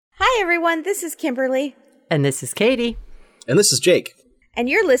everyone, this is Kimberly. And this is Katie. And this is Jake. And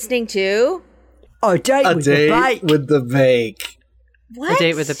you're listening to... A Date with the Bake. with the Bake. What? A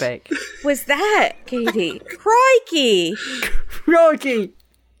Date with the Bake. Was that, Katie? Crikey. Crikey.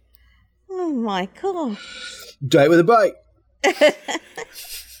 Oh my God. Date with a Bake.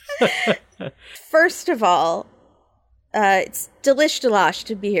 First of all, it's delish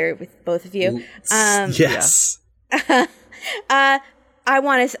to be here with both of you. Yes. I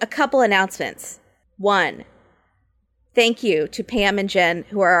want a couple announcements. One, thank you to Pam and Jen,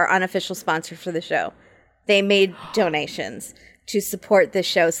 who are our unofficial sponsors for the show. They made donations to support this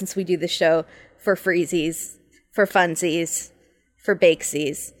show since we do the show for freezies, for funsies, for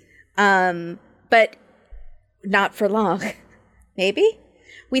bakesies. But not for long. Maybe?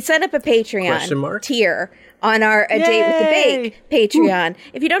 We set up a Patreon tier on our A Date with the Bake Patreon.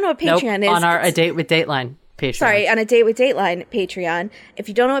 If you don't know what Patreon is... on our A Date with Dateline Patreon. Sorry, on A Date with Dateline Patreon. If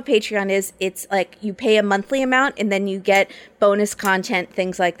you don't know what Patreon is, it's like you pay a monthly amount and then you get bonus content,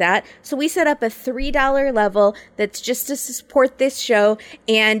 things like that. So we set up a $3 level that's just to support this show,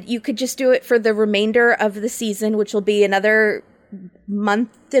 and you could just do it for the remainder of the season, which will be another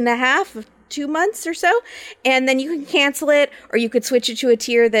month and a half, 2 months or so, and then you can cancel it, or you could switch it to a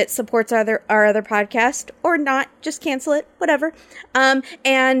tier that supports our other podcast, or not, just cancel it, whatever.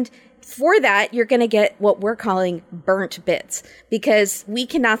 And for that, you're going to get what we're calling burnt bits, because we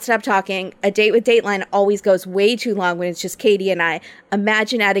cannot stop talking. A Date with Dateline always goes way too long when it's just Katie and I.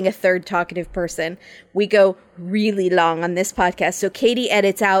 Imagine adding a third talkative person. We go really long on this podcast. So Katie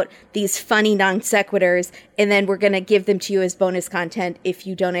edits out these funny non sequiturs, and then we're going to give them to you as bonus content if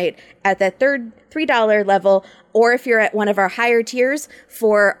you donate at that third $3 level, or if you're at one of our higher tiers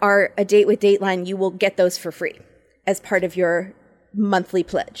for our A Date with Dateline, you will get those for free as part of your monthly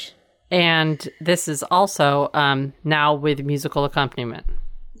pledge. And this is also now with musical accompaniment.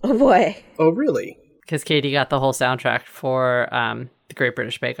 Oh, boy. Oh, really? Because Katie got the whole soundtrack for the Great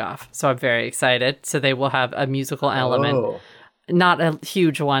British Bake Off. So I'm very excited. So they will have a musical element. Oh. Not a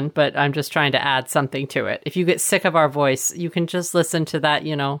huge one, but I'm just trying to add something to it. If you get sick of our voice, you can just listen to that,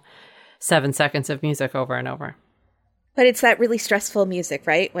 7 seconds of music over and over. But it's that really stressful music,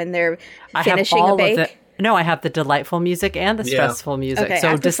 right? When they're finishing a bake? No, I have the delightful music and the stressful music. Okay, so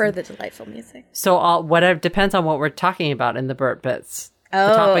I prefer the delightful music. So whatever depends on what we're talking about in the burnt bits. Oh,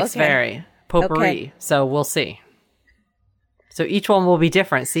 the topics okay. vary. Potpourri. Okay. So we'll see. So each one will be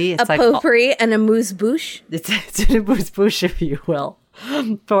different. See, it's a potpourri and a amuse-bouche. It's an amuse-bouche, if you will,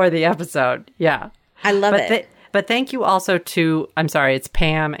 for the episode. Yeah, I love it. But thank you also to it's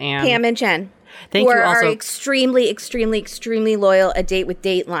Pam and Jen. Thank who you are also our extremely, extremely, extremely loyal A Date with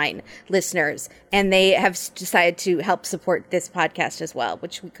Dateline listeners. And they have decided to help support this podcast as well,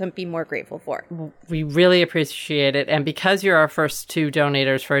 which we couldn't be more grateful for. We really appreciate it. And because you're our first two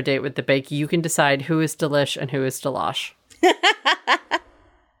donators for A Date with the Bake, you can decide who is delish and who is delosh.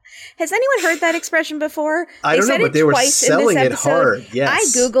 Has anyone heard that expression before? I don't know, but they were selling it hard. Yes. I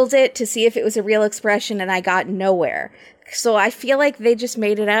Googled it to see if it was a real expression, and I got nowhere. So I feel like they just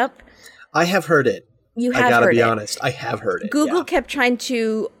made it up. I have heard it. You have heard it. I gotta be honest. I have heard it. Google kept trying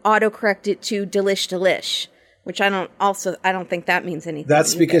to autocorrect it to delish, which I don't think that means anything.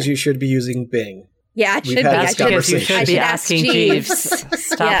 That's either. because you should be using Bing. Yeah, I should be. Because you should be asking Jeeves.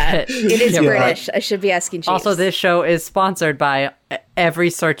 Stop it. It is British. I should be asking Jeeves. Also, this show is sponsored by every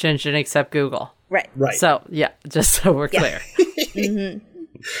search engine except Google. Right. So, just so we're clear.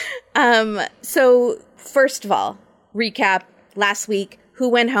 Mm-hmm. So, first of all, recap. Last week, who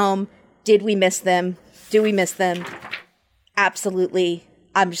went home? Did we miss them? Do we miss them? Absolutely.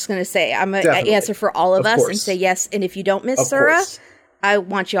 I'm just going to say, I'm going to answer for all of us and say yes. And if you don't miss Surah, I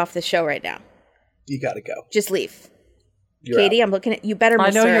want you off the show right now. You got to go. Just leave. Katie, I'm looking at you. Better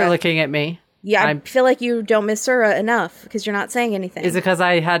miss Surah. I know you're looking at me. Yeah, I feel like you don't miss Surah enough because you're not saying anything. Is it because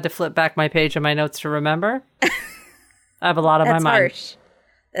I had to flip back my page of my notes to remember? I have a lot on my mind.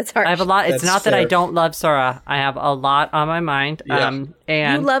 That's harsh. I have a lot. It's not that I don't love Surah. I have a lot on my mind. Yeah.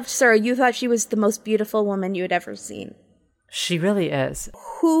 And you loved Surah. You thought she was the most beautiful woman you had ever seen. She really is.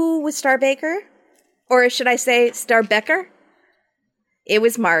 Who was Star Baker? Or should I say Star Becker? It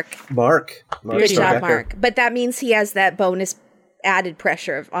was Mark. Good job, Mark. But that means he has that bonus added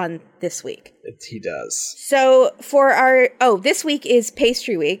pressure on this week. He does. So for this week is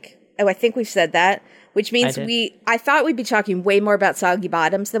Pastry Week. Oh, I think we've said that. Which means I thought we'd be talking way more about soggy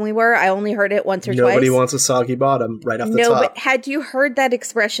bottoms than we were. I only heard it once or twice. Nobody wants a soggy bottom right off the top. No, but had you heard that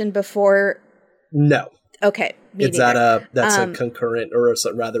expression before? No. Okay. That's a concurrent, or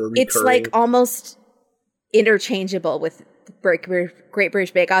rather a recurring. It's like almost interchangeable with Great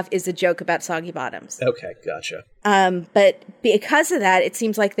British Bake Off is a joke about soggy bottoms. Okay, gotcha. But because of that, it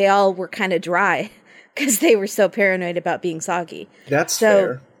seems like they all were kind of dry because they were so paranoid about being soggy. That's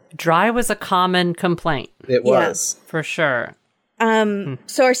fair. Dry was a common complaint. It was. For sure. So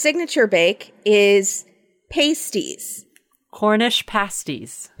our signature bake is pasties. Cornish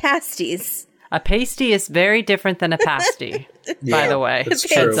pasties. Pasties. A pasty is very different than a pasty, by the way. It's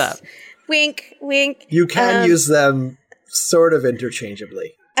Heads true. up. Wink, wink. You can use them sort of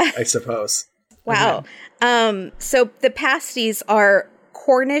interchangeably, I suppose. Wow. So the pasties are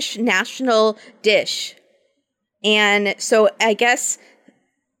Cornish national dish. And so I guess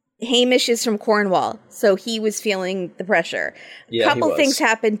Hamish is from Cornwall, so he was feeling the pressure. Yeah, Couple things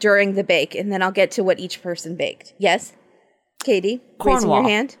happened during the bake, and then I'll get to what each person baked. Yes? Katie, raising Cornwall. your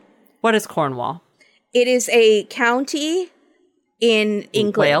hand. What is Cornwall? It is a county in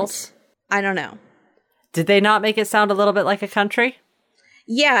England. Wales? I don't know. Did they not make it sound a little bit like a country?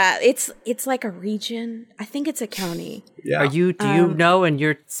 Yeah, it's like a region. I think it's a county. Yeah. Do you know and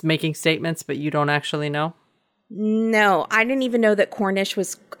you're making statements, but you don't actually know? No, I didn't even know that Cornish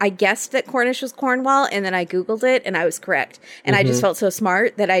was, I guessed that Cornish was Cornwall, and then I Googled it, and I was correct. And I just felt so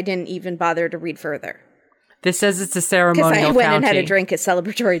smart that I didn't even bother to read further. This says it's a ceremonial Because I county. went and had a drink, a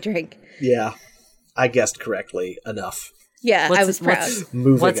celebratory drink. Yeah. I guessed correctly enough. Yeah, I was proud.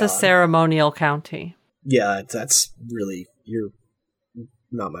 What's a ceremonial county? Yeah, that's really, you're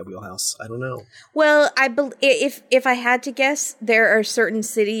not my wheelhouse. I don't know. Well, if I had to guess, there are certain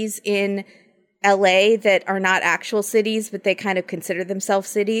cities in LA that are not actual cities, but they kind of consider themselves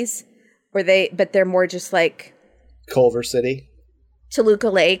cities, but they're more just like Culver City. Toluca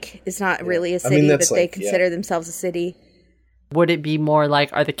Lake is not really a city, but they like, consider themselves a city. Would it be more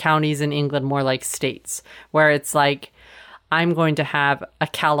like, are the counties in England more like states, where it's like, I'm going to have a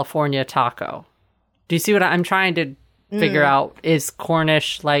California taco? Do you see what I'm trying to figure out? Is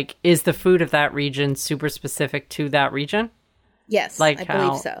Cornish, like, is the food of that region super specific to that region? Yes, Like I how-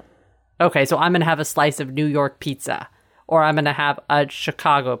 believe so. Okay, so I'm going to have a slice of New York pizza, or I'm going to have a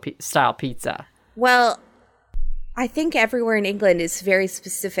Chicago style pizza. Well, I think everywhere in England is very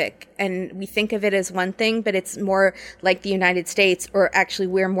specific, and we think of it as one thing, but it's more like the United States, or actually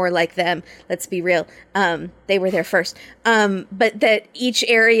we're more like them. Let's be real. They were there first. But that each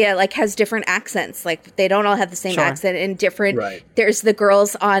area like has different accents. Like they don't all have the same Sure. accent, and different. Right. There's the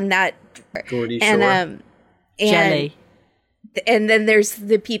girls on that, Geordie Shore. and Jelly. and then there's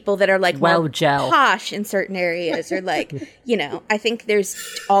the people that are like Well, more gel. posh in certain areas, or like I think there's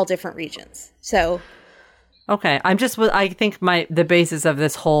all different regions. So. Okay, I think the basis of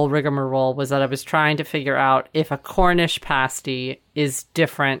this whole rigmarole was that I was trying to figure out if a Cornish pasty is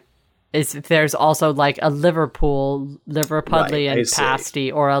different, if there's also like a Liverpudlian Right,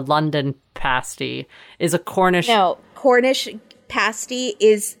 pasty or a London pasty. Is a Cornish... No, Cornish pasty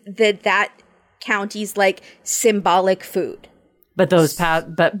is that county's like symbolic food. But those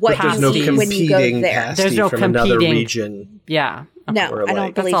What pasties... There's no Pasties when you go competing there. pasty There's no from another competing- region. Yeah. No, Or I don't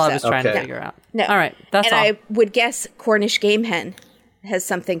like- That's believe all I so. was trying to Okay. figure out. No. All right, that's and all. I would guess Cornish game hen has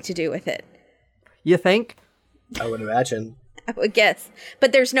something to do with it. You think? I would imagine. I would guess.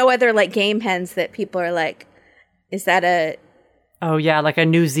 But there's no other like game hens that people are like, is that a... Oh, yeah, like a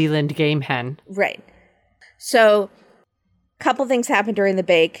New Zealand game hen. Right. So, a couple things happened during the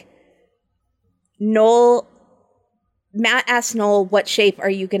bake. Matt asked Noel, what shape are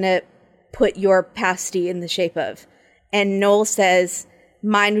you going to put your pasty in the shape of? And Noel says,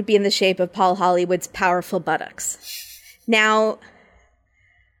 mine would be in the shape of Paul Hollywood's powerful buttocks. Now,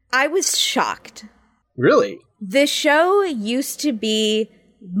 I was shocked. Really? The show used to be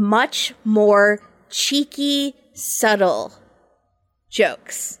much more cheeky, subtle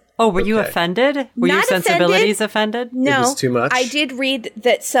jokes. Oh, were you Okay. offended? Were your Not sensibilities offended? No, was too much? I did read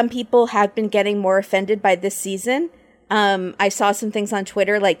that some people have been getting more offended by this season. I saw some things on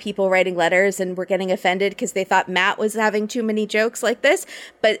Twitter, like people writing letters and were getting offended because they thought Matt was having too many jokes like this.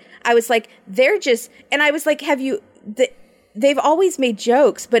 But I was like, they've always made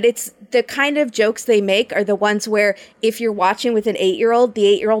jokes, but it's the kind of jokes they make are the ones where if you're watching with an 8-year-old, the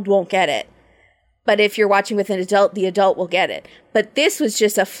 8-year-old won't get it. But if you're watching with an adult, the adult will get it. But this was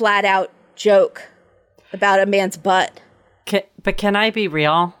just a flat out joke about a man's butt. But can I be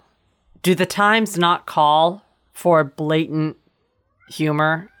real? Do the times not call for blatant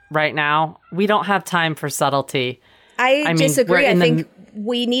humor right now? We don't have time for subtlety. I mean, disagree. we're I in think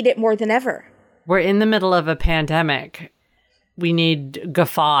we need it more than ever. We're in the middle of a pandemic. We need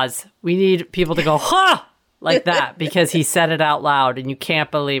guffaws. We need people to go, ha! Like that, because he said it out loud and you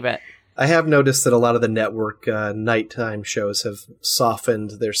can't believe it. I have noticed that a lot of the network nighttime shows have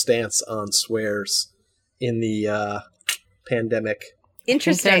softened their stance on swears in the pandemic.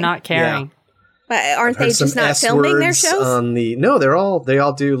 Interesting. They're not caring. But aren't I've they heard some just not S filming their words shows? on the no, they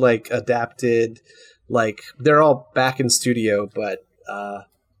all do like adapted, like they're all back in studio, but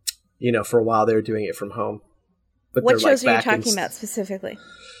for a while they were doing it from home. But What they're, shows like, are you back in talking about specifically?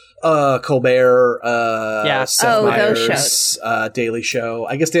 Colbert, Seth those Meyers, shows. Daily Show.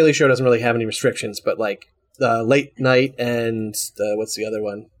 I guess Daily Show doesn't really have any restrictions, but like Late Night and what's the other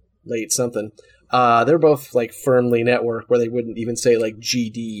one? Late something. They're both like firmly network where they wouldn't even say like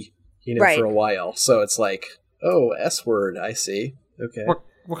GD, Right. for a while. So it's like, oh, S word, I see. Okay.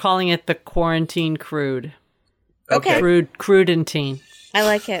 We're calling it the quarantine crude. Okay. Crudentine. I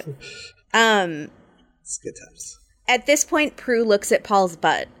like it. It's good times. At this point, Prue looks at Paul's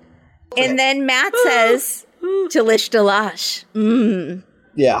butt. And then Matt says, delish delash.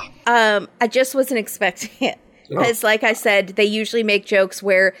 Yeah. I just wasn't expecting it. Because, like I said, they usually make jokes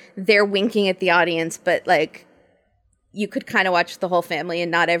where they're winking at the audience, but, like, you could kind of watch the whole family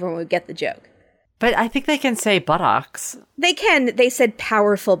and not everyone would get the joke. But I think they can say buttocks. They can. They said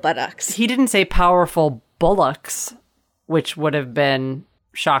powerful buttocks. He didn't say powerful bullocks, which would have been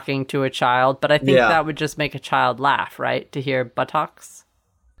shocking to a child, but I think that would just make a child laugh, right? To hear buttocks.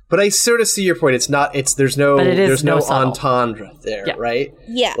 But I sort of see your point. There's no entendre there, right?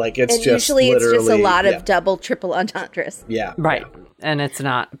 Yeah. Like it's and just usually it's just a literally- lot of double, triple entendres. Yeah. Right. And it's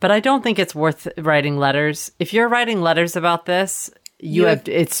not. But I don't think it's worth writing letters. If you're writing letters about this,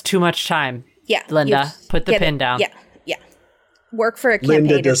 it's too much time. Yeah. Linda, put the pen down. Yeah. Yeah. Work for a campaign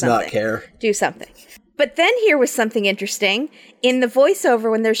Linda does or something. not care. Do something. But then here was something interesting. In the voiceover,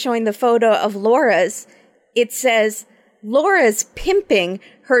 when they're showing the photo of Laura's, it says, Laura's pimping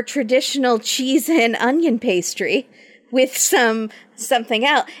her traditional cheese and onion pastry with something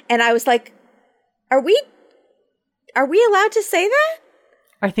else. And I was like, are we allowed to say that?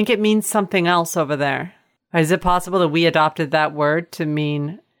 I think it means something else over there. Is it possible that we adopted that word to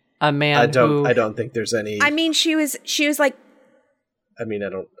mean a man I don't think there's any. I mean, she was like, I've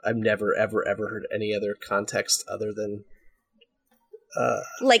never, ever, ever heard any other context other than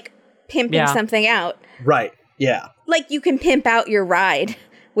like pimping something out. Right. Yeah. Like you can pimp out your ride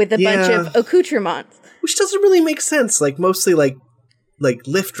with a bunch of accoutrements. Which doesn't really make sense. Like mostly like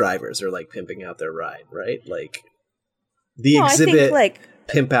Lyft drivers are like pimping out their ride, right? Like the exhibit I think, like,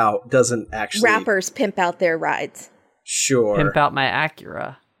 pimp out doesn't actually. Rappers pimp out their rides. Sure. Pimp out my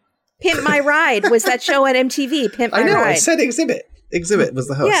Acura. Pimp My Ride was that show on MTV. Pimp My Ride. I know. I said Exhibit. Exhibit was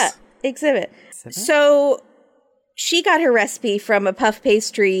the host. Yeah, Exhibit. So she got her recipe from a puff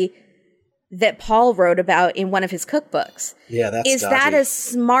pastry that Paul wrote about in one of his cookbooks. Yeah, that's Is dodgy. that a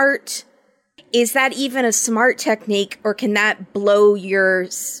smart? Is that even a smart technique, or can that blow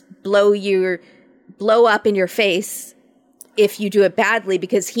up in your face if you do it badly?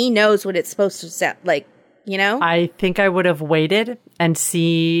 Because he knows what it's supposed to sound like. You know? I think I would have waited and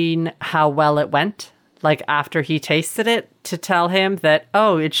seen how well it went, like after he tasted it, to tell him that,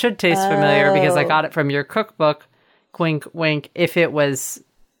 oh, it should taste familiar because I got it from your cookbook. Wink, wink. If it was,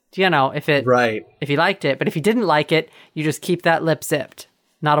 if he liked it. But if he didn't like it, you just keep that lip zipped.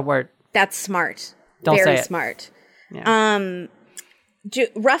 Not a word. That's smart. Don't Very say it. smart. Yeah.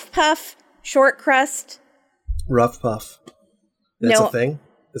 Rough puff, short crust. Rough puff. That's No, a thing?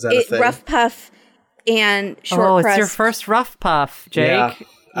 Is that a thing? Rough puff and short crust. It's your first rough puff, Jake. Yeah.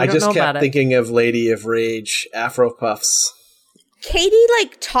 I don't just know kept about it. thinking of Lady of Rage Afro Puffs. Katie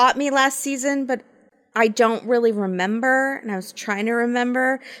taught me last season, but I don't really remember, and I was trying to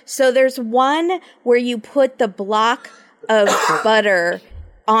remember. So there's one where you put the block of butter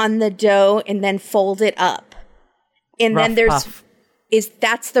on the dough and then fold it up. And Rough then there's puff.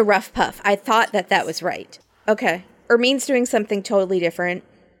 That's the rough puff. I thought that was right. Okay. Ermine's doing something totally different.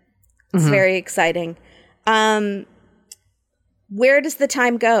 It's very exciting. Where does the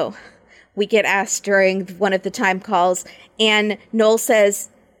time go? We get asked during one of the time calls, and Noel says,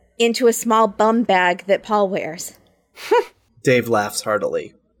 into a small bum bag that Paul wears. Dave laughs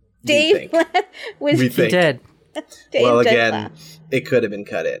heartily. Dave was We He think. did. Dave Well, did again, laugh. it could have been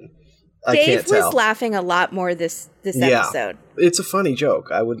cut in. I Dave can't tell. was laughing a lot more this Yeah. episode. It's a funny joke.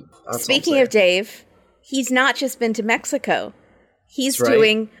 Speaking of Dave, he's not just been to Mexico. He's That's right.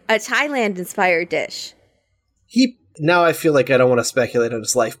 doing a Thailand-inspired dish. Now I feel like I don't want to speculate on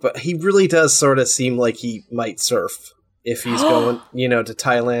his life, but he really does sort of seem like he might surf if he's going, to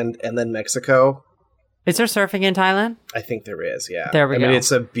Thailand and then Mexico. Is there surfing in Thailand? I think there is, yeah. There we I go. mean,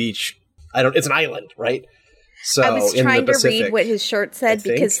 it's a beach. It's an island, right? So I was in trying the to Pacific, read what his shirt said I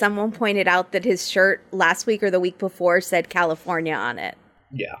think. because someone pointed out that his shirt last week or the week before said California on it.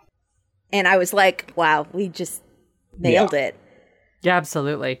 Yeah. And I was like, wow, we just nailed it. Yeah,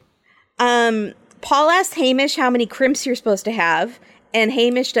 absolutely. Paul asked Hamish how many crimps you're supposed to have, and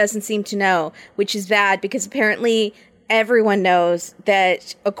Hamish doesn't seem to know, which is bad because apparently everyone knows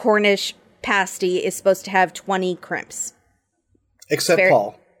that a Cornish pasty is supposed to have 20 crimps. Except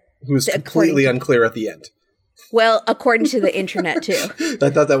Paul, who was completely unclear at the end. Well, according to the internet, too. I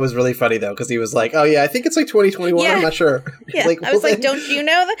thought that was really funny, though, because he was like, oh, yeah, I think it's like 2021. I'm not sure. Yeah. I was like, don't you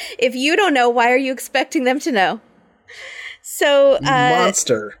know that? If you don't know, why are you expecting them to know? So,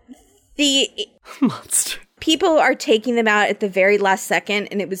 Monster. Monster. People are taking them out at the very last second,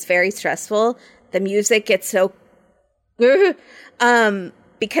 and it was very stressful. The music gets so...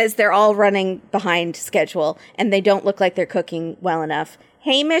 because they're all running behind schedule, and they don't look like they're cooking well enough.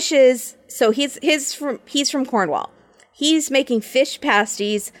 Hamish is... So he's from Cornwall. He's making fish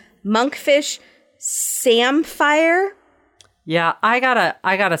pasties, monkfish, samphire. Yeah, I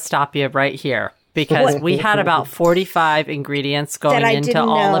gotta stop you right here because we had about 45 ingredients going into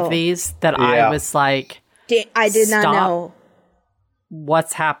all of these that I was like, I did not know.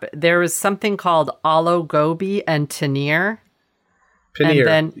 What's happened? There was something called alo gobi and paneer. Paneer, and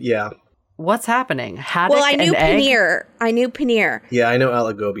then, yeah. What's happening? Haddock well, I knew paneer. Egg? I knew paneer. Yeah, I know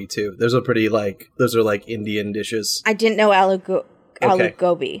alagobi too. Those are pretty those are like Indian dishes. I didn't know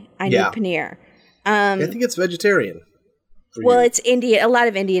alagobi. I knew paneer. I think it's vegetarian. Well, it's Indian. A lot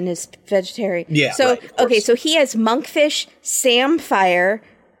of Indian is vegetarian. Yeah. So right, so he has monkfish, samphire,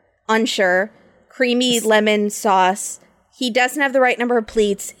 unsure, creamy lemon sauce. He doesn't have the right number of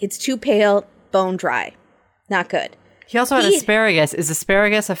pleats. It's too pale, bone dry. Not good. He also had asparagus. Is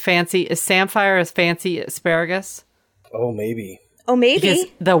samphire a fancy asparagus? Oh, maybe. Because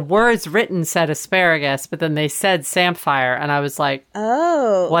the words written said asparagus, but then they said samphire, and I was like,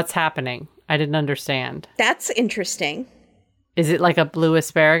 oh. What's happening? I didn't understand. That's interesting. Is it like a blue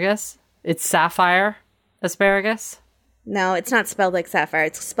asparagus? It's sapphire asparagus? No, it's not spelled like sapphire.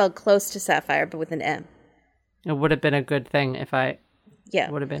 It's spelled close to sapphire, but with an M. It would have been a good thing if I... Yeah.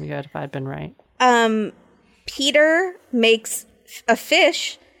 It would have been good if I'd been right. Peter makes a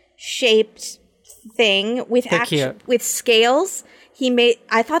fish-shaped thing with scales.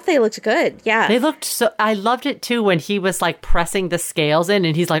 I thought they looked good. Yeah. They looked so... I loved it, too, when he was, like, pressing the scales in,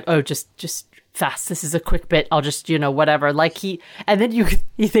 and he's like, oh, just fast. This is a quick bit. I'll just, whatever. Like, and then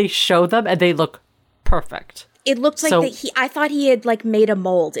they show them, and they look perfect. It looked like I thought he had like made a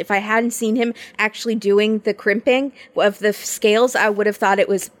mold. If I hadn't seen him actually doing the crimping of the scales, I would have thought it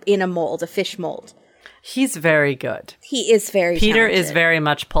was in a mold, a fish mold. He's very good. He is very Peter talented. is very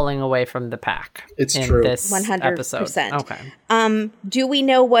much pulling away from the pack. It's true. This 100%. episode. Okay. Do we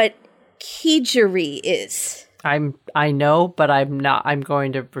know what keegery is? I know, but I'm not. I'm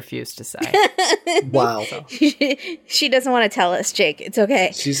going to refuse to say. Wow. She doesn't want to tell us, Jake. It's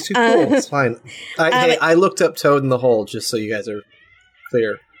okay. She's too cool. It's fine. I looked up Toad in the Hole just so you guys are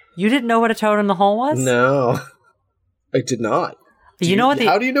clear. You didn't know what a toad in the hole was? No, I did not. How do you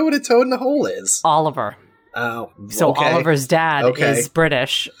know what a toad in the hole is? Oliver. Oh, so Oliver's dad is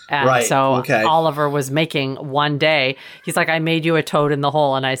British, and Oliver was making one day. He's like, "I made you a toad in the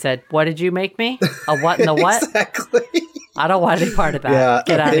hole," and I said, "What did you make me? A what in the what?" Exactly. I don't want any part of that. Yeah,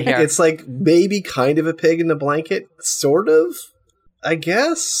 get out of here. It's like maybe kind of a pig in the blanket, sort of. I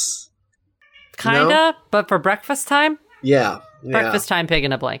guess. Kinda, but for breakfast time. Yeah. Breakfast time, pig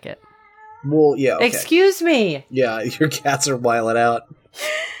in a blanket. Well, yeah. Okay. Excuse me. Yeah, your cats are wiling out.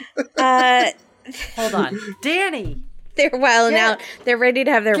 Hold on. Danny! They're wilding out. They're ready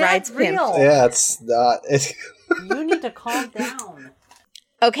to have their rides pimped. Yeah, it's not. You need to calm down.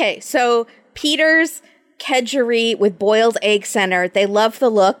 Okay, so Peter's kedgeree with boiled egg center. They love the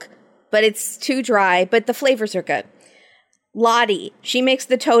look, but it's too dry, but the flavors are good. Lottie, she makes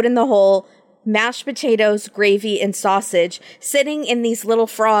the toad in the hole, mashed potatoes, gravy, and sausage, sitting in these little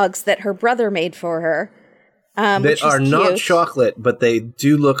frogs that her brother made for her. That are not chocolate, but they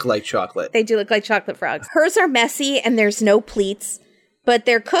do look like chocolate. They do look like chocolate frogs. Hers are messy and there's no pleats, but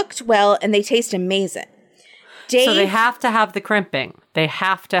they're cooked well and they taste amazing. Dave, so they have to have the crimping. They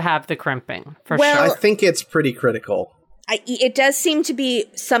have to have the crimping, for sure. I think it's pretty critical. It does seem to be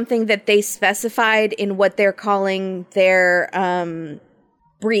something that they specified in what they're calling their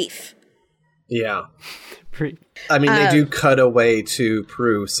brief. Yeah. I mean, they do cut away to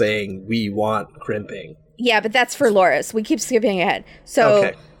Prue saying, we want crimping. Yeah, but that's for Laura's. We keep skipping ahead.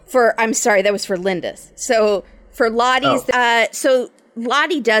 So I'm sorry, that was for Linda's. So for Lottie's, so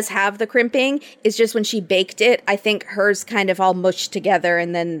Lottie does have the crimping. It's just when she baked it, I think hers kind of all mushed together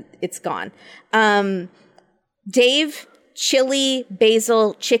and then it's gone. Dave, chili,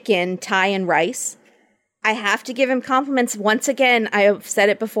 basil, chicken, Thai, and rice. I have to give him compliments. Once again, I have said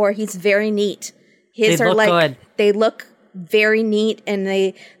it before, he's very neat. His they are look like good. They look very neat and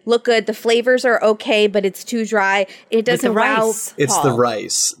they look good. The flavors are okay, but it's too dry. It doesn't wow rice. It's Paul. the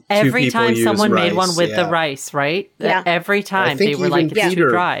rice. Every time someone made one with the yeah. rice, right? Yeah. Every time they were like, it's too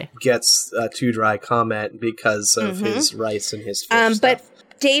dry. Gets a too dry comment because of his rice and his fish stuff. But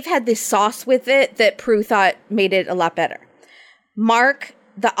Dave had this sauce with it that Prue thought made it a lot better. Mark,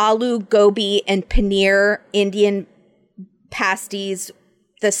 the aloo gobi and paneer Indian pasties,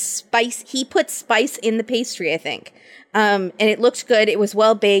 the spice, he put spice in the pastry, I think. And it looked good. It was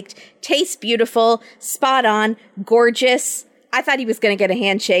well baked, tastes beautiful, spot on, gorgeous. I thought he was going to get a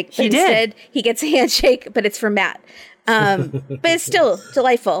handshake, but instead he gets a handshake, but it's from Matt. But it's still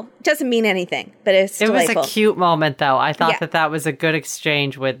delightful. It doesn't mean anything, but it's delightful. It was a cute moment, though. I thought that was a good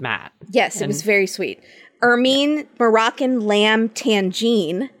exchange with Matt. Yes, it was very sweet. Ermine, Moroccan lamb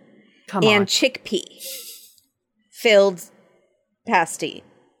tangine, and chickpea filled pasty.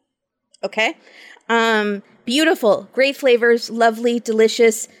 Okay? Beautiful. Great flavors. Lovely.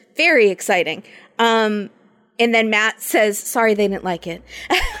 Delicious. Very exciting. And then Matt says, sorry, they didn't like it.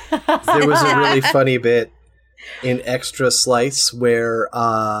 There was a really funny bit in Extra Slice where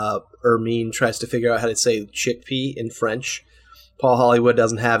Ermine tries to figure out how to say chickpea in French. Paul Hollywood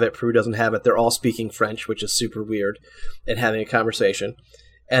doesn't have it. Prue doesn't have it. They're all speaking French, which is super weird, and having a conversation.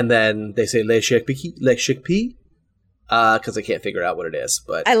 And then they say, les chickpea, because they can't figure out what it is.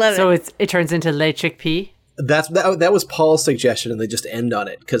 But I love it. So it turns into les chickpea? That was Paul's suggestion, and they just end on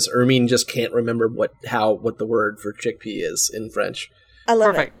it, because Ermine just can't remember what the word for chickpea is in French. I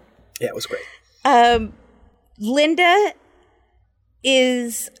love it. Yeah, it was great. Linda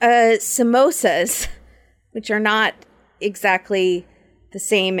is samosas, which are not exactly the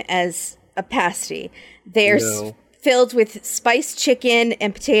same as a pasty. They're filled with spiced chicken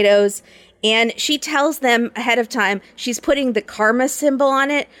and potatoes, and she tells them ahead of time she's putting the karma symbol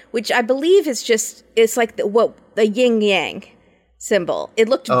on it, which I believe is it's like the yin yang symbol. It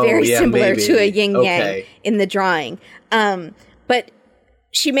looked very similar to a yin yang in the drawing. But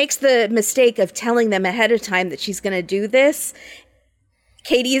she makes the mistake of telling them ahead of time that she's going to do this.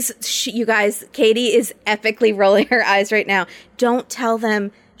 Katie is epically rolling her eyes right now. Don't tell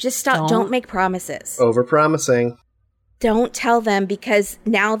them. Just stop. Don't make promises. Over-promising. Don't tell them, because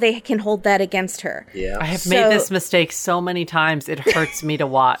now they can hold that against her. Yeah. I have made this mistake so many times, it hurts me to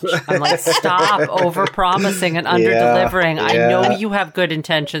watch. I'm like, stop over-promising and under-delivering. Yeah. I know you have good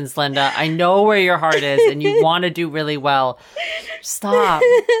intentions, Linda. I know where your heart is, and you want to do really well. Stop.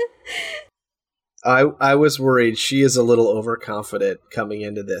 I was worried. She is a little overconfident coming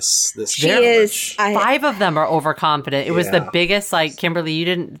into this she is. 5 of them are overconfident. It was the biggest, like, Kimberly, you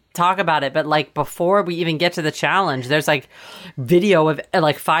didn't talk about it, but like before we even get to the challenge, there's like video of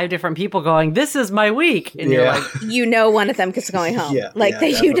like 5 different people going, this is my week. And you're like, one of them is going home. If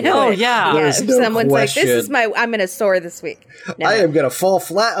no someone's question. like, this is I'm going to soar this week. No. I am going to fall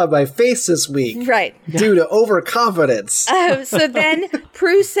flat on my face this week. Right. Due to overconfidence. So then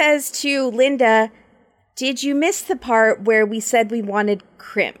Prue says to Linda, did you miss the part where we said we wanted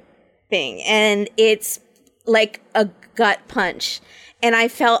crimping? And it's like a gut punch. And I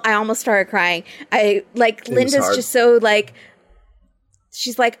almost started crying. Linda's just so like,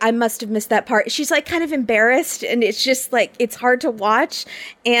 she's like, I must have missed that part. She's like kind of embarrassed, and it's just like, it's hard to watch.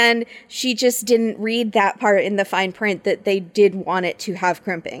 And she just didn't read that part in the fine print that they did want it to have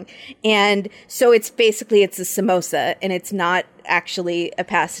crimping. And so it's a samosa, and it's not actually a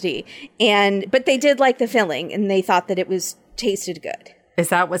pasty. But they did like the filling, and they thought that it tasted good. Is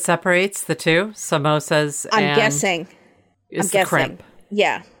that what separates the two? Samosas I'm guessing. Crimp.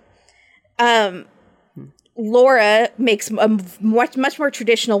 Yeah. Laura makes a much more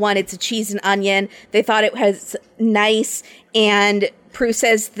traditional one. It's a cheese and onion. They thought it was nice. And Prue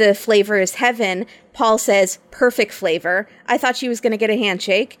says the flavor is heaven. Paul says perfect flavor. I thought she was going to get a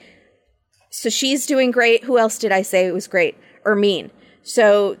handshake. So she's doing great. Who else did I say it was great? Ermine.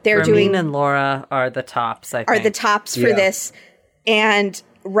 So Ermine and Laura are the tops, I think. Are the tops for this. And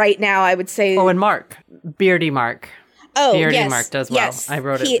right now I would say... Oh, and Mark. Beardy Mark. Oh, Beardy Mark does well. Yes. I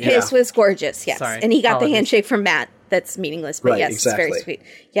wrote it. His was gorgeous, yes. Sorry. And he got the handshake from Matt. That's meaningless, but yes, exactly. it's very sweet.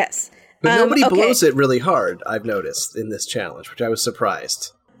 Yes. But nobody blows it really hard, I've noticed, in this challenge, which I was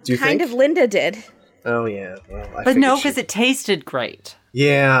surprised. Do you think? Kind of Linda did. Oh, yeah. Well, but no, because it tasted great.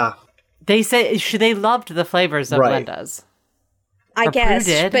 Yeah. They say they loved the flavors of Linda's. I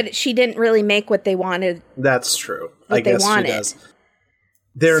guess, but she didn't really make what they wanted. That's true. I guess she does.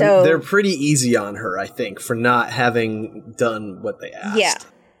 They're pretty easy on her, I think, for not having done what they asked. Yeah.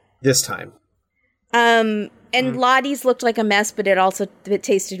 This time. And Lottie's looked like a mess, but it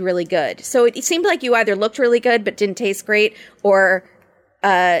tasted really good. So it seemed like you either looked really good but didn't taste great, or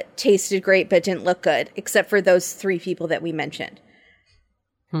tasted great but didn't look good, except for those 3 people that we mentioned.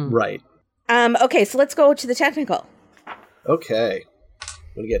 Right. Okay, so let's go to the technical. Okay.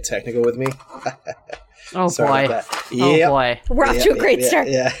 Want to get technical with me? Oh, Sorry boy. about that. Oh, Yep. boy. We're off to a great start.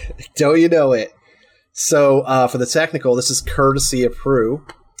 Yeah. Don't you know it? So for the technical, this is courtesy of Prue.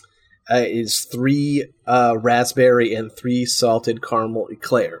 Is 3 raspberry and 3 salted caramel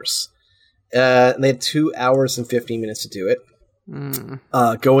eclairs. And they had 2 hours and 15 minutes to do it.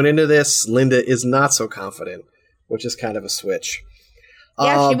 Going into this, Linda is not so confident, which is kind of a switch.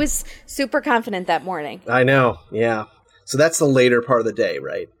 Yeah, she was super confident that morning. I know, yeah. So that's the later part of the day,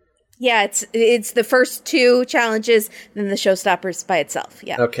 right? Yeah, it's the first 2 challenges, then the showstoppers by itself.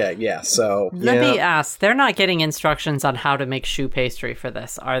 Yeah. Okay, yeah. So Let me ask, they're not getting instructions on how to make choux pastry for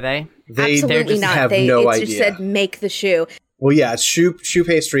this, are they? Absolutely just not. have no It idea. just said make the choux. Well, yeah, it's choux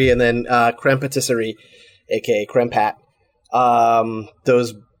pastry and then crème patisserie, aka crème pat.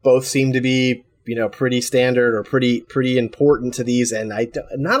 Those both seem to be, pretty standard or pretty important to these, and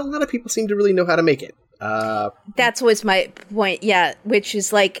not a lot of people seem to really know how to make it. That's was my point, yeah, which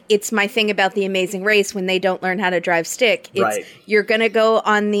is like, it's my thing about The Amazing Race when they don't learn how to drive stick. It's, Right. You're going to go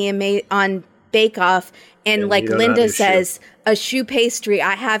on on Bake Off, and like you don't know how to Linda do says, a choux pastry,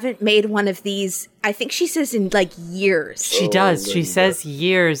 I haven't made one of these, I think she says in like years. She does. She Linda. says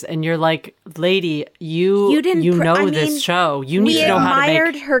years, and you're like, lady, you know this show. You need to know how to make... We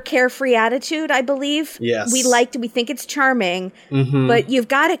admired her carefree attitude, I believe. Yes. We think it's charming, but you've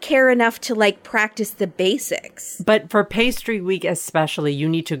got to care enough to like practice the basics. But for pastry week especially, you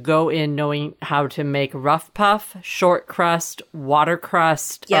need to go in knowing how to make rough puff, short crust, water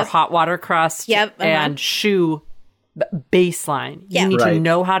crust, or hot water crust, and choux baseline. Yeah. You need to Right.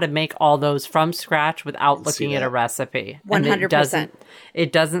 know how to make all those from scratch without looking at a recipe. 100%.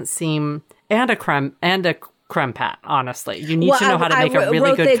 It doesn't seem... And a creme pat, honestly. You need to know how to make a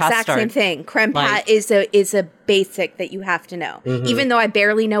really good the custard. exact same thing. Creme pat is a basic that you have to know. Even though I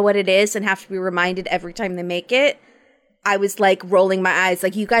barely know what it is and have to be reminded every time they make it, I was like rolling my eyes.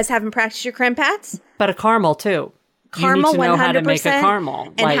 Like, you guys haven't practiced your creme pats? But a caramel, too. Caramel, you need to know 100%. how to make a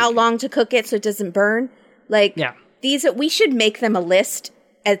caramel. And how long to cook it so it doesn't burn. Like, we should make them a list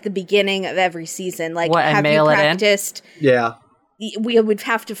at the beginning of every season. Like, What, and have mail you it in? practiced? Yeah. We would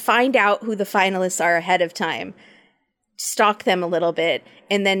have to find out who the finalists are ahead of time, stalk them a little bit,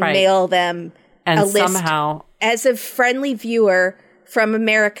 and then mail them a list. Somehow, as a friendly viewer from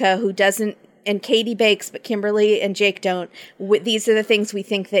America who doesn't, and Katie bakes, but Kimberly and Jake don't, these are the things we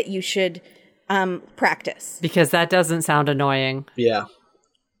think that you should practice. because that doesn't sound annoying. Yeah.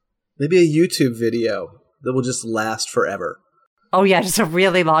 Maybe a YouTube video that will just last forever. Oh yeah, just a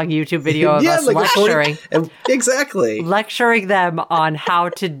really long YouTube video of us lecturing. Exactly. Lecturing them on how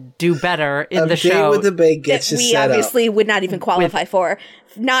to do better in the Date show. with the bake gets you We set obviously would not even qualify for.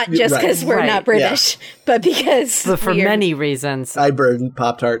 Not just because we're not British, but because But for many reasons. I burn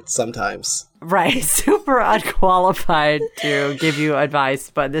Pop-Tarts sometimes. Right. Super unqualified to give you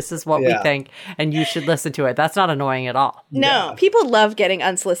advice, but this is what we think, and you should listen to it. That's not annoying at all. No, people love getting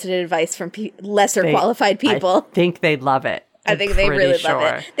unsolicited advice from lesser qualified people. I think they'd love it. I think they really love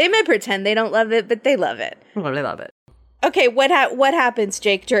it. They may pretend they don't love it, but they love it. I really love it. Okay, what happens,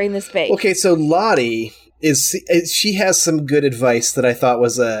 Jake, during this bake? Okay, so Lottie she has some good advice that I thought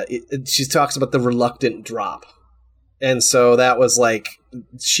was she talks about the reluctant drop. And so that was like,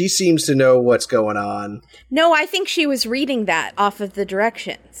 she seems to know what's going on. No, I think she was reading that off of the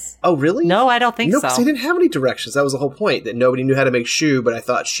directions. Oh, really? No, I don't think so. No, because they didn't have any directions. That was the whole point, that nobody knew how to make choux, but I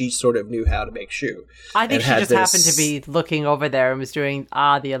thought she sort of knew how to make choux. I think she just happened to be looking over there and was doing,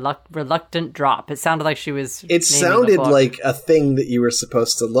 the reluctant drop. It sounded like she was It sounded like a thing that you were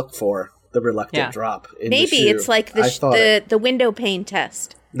supposed to look for, the reluctant drop. Maybe it's like the window pane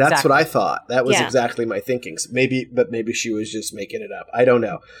test. That's what I thought. That was exactly my thinking. So maybe she was just making it up. I don't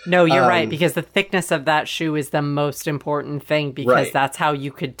know. No, you're right, because the thickness of that shoe is the most important thing, because that's how you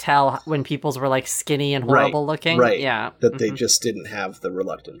could tell when people's were like skinny and horrible looking. Right. Yeah. That they just didn't have the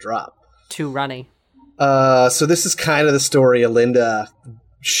reluctant drop. Too runny. So this is kind of the story of Linda.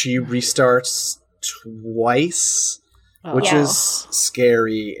 She restarts twice. Which is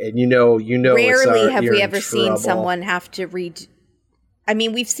scary, and you know. Rarely have we ever seen someone have to read. I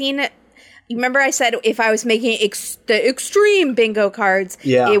mean, we've seen it. You remember I said if I was making the extreme bingo cards,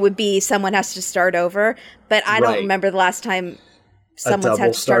 it would be someone has to start over. But I don't remember the last time someone's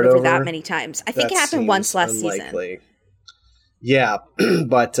had to start over that many times. I think it happened once last season. Yeah,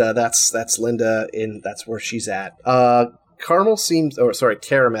 but that's Linda, and that's where she's at. Caramel seems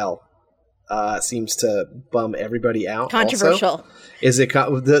to bum everybody out. Controversial. Also. Is it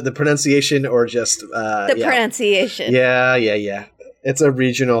the pronunciation or just the pronunciation? Yeah. It's a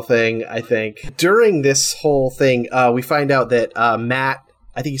regional thing, I think. During this whole thing, we find out that Matt,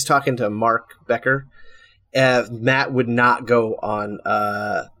 I think he's talking to Mark Becker. Matt would not go on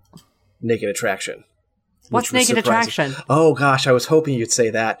Naked Attraction. What's Naked Attraction? Oh, gosh, I was hoping you'd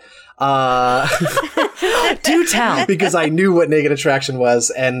say that. Do tell. Because I knew what Naked Attraction was,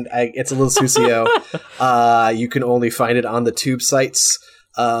 and it's a little Susio. You can only find it on the tube sites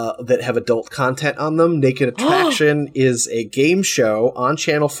that have adult content on them. Naked Attraction is a game show on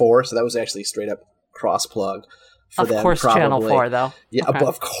Channel 4, so that was actually straight up cross-plug for them. Of course, probably. Channel 4, though. Yeah, okay.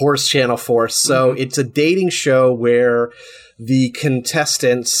 Of course, Channel 4. So it's a dating show where the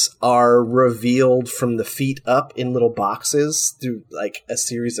contestants are revealed from the feet up in little boxes through like a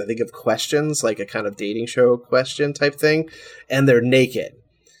series, I think, of questions, like a kind of dating show question type thing, and they're naked.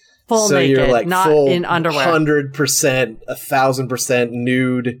 Full so naked, you're like not full in underwear. 100%, 1,000%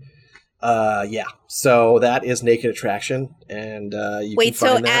 nude. Yeah. So that is Naked Attraction, and you can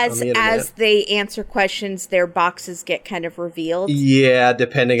find that on the internet. As they answer questions, their boxes get kind of revealed. Yeah,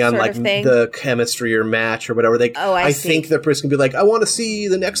 depending on like the chemistry or match or whatever. I think the person can be like, I want to see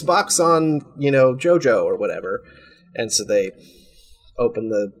the next box on, JoJo or whatever, and so they open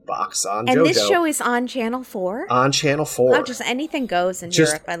the box on JoJo. And this show is on Channel 4? On Channel 4. Oh, just anything goes in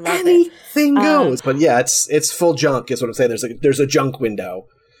Europe. I love it. Anything goes. But yeah, it's full junk is what I'm saying. There's a junk window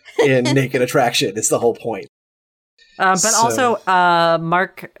in Naked Attraction. It's the whole point. Also,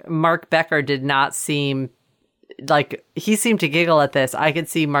 Mark Becker did not seem like he seemed to giggle at this. I could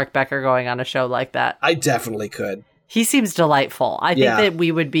see Mark Becker going on a show like that. I definitely could. He seems delightful. I think that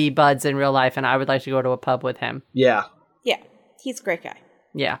we would be buds in real life, and I would like to go to a pub with him. Yeah. Yeah. He's a great guy.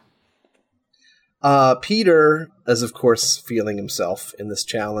 Yeah. Peter is, of course, feeling himself in this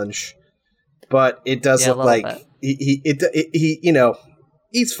challenge, but it does look like he's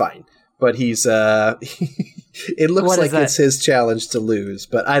fine, but he's it looks like it's his challenge to lose.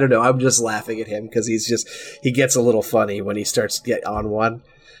 But I don't know. I'm just laughing at him because he gets a little funny when he starts to get on one,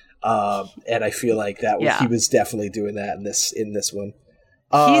 and I feel like he was definitely doing that in this one.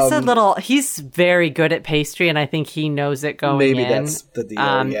 He's very good at pastry, and I think he knows it going in. Maybe that's the deal,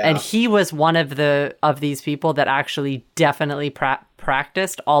 And he was one of these people that actually definitely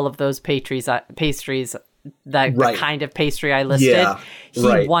practiced all of those pastries, the kind of pastry I listed. Yeah, he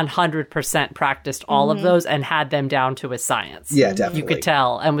 100% practiced all of those and had them down to a science. Yeah, definitely. You could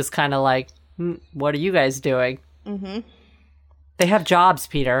tell, and was kind of like, what are you guys doing? Mm-hmm. They have jobs,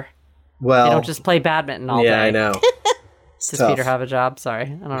 Peter. Well, they don't just play badminton all day. Yeah, I know. Does Peter have a job? Sorry.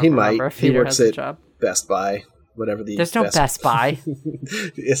 I don't he remember might. if Peter works has a at job. Best Buy, whatever the There's no Best Buy.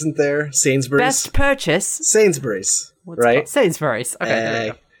 Isn't there? Sainsbury's? Best Purchase. Sainsbury's, right? Sainsbury's. Okay, there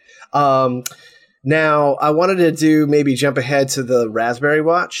you go. Now, I wanted to jump ahead to the Raspberry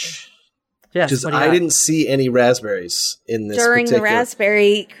Watch. Yes, because I didn't see any raspberries in this during the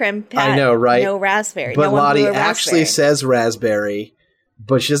raspberry creme pat. I know, right? No raspberry. But no one Lottie blew a actually says raspberry.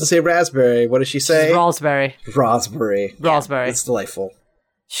 But she doesn't say raspberry. What does she say? Raspberry. Raspberry. Raspberry. It's delightful.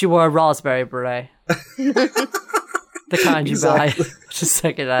 She wore a raspberry beret. The kind you buy at a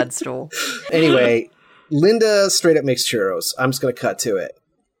second-hand store. Anyway, Linda straight up makes churros. I'm just going to cut to it.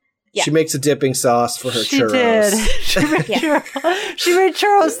 Yeah. She makes a dipping sauce for her churros. She made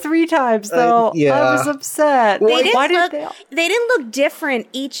churros 3 times, though. I was upset. They didn't look different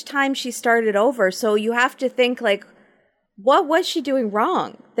each time she started over, so you have to think, like, what was she doing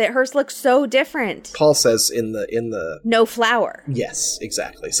wrong that hers looks so different? Paul says in the no flour. Yes,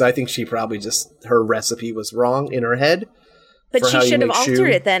 exactly. So I think she probably her recipe was wrong in her head. But she should have altered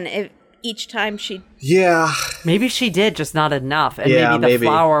it then each time she... Yeah. Maybe she did, just not enough. And maybe the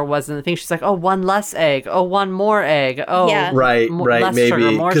flour wasn't the thing. She's like, 1 less egg. 1 more egg. Right, less maybe.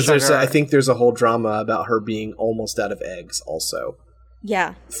 Sugar, more sugar. Because I think there's a whole drama about her being almost out of eggs also.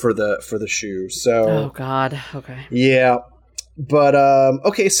 Yeah. For the shoe. So oh God. Okay. Yeah. But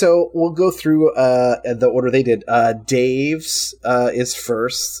okay, so we'll go through the order they did. Dave's is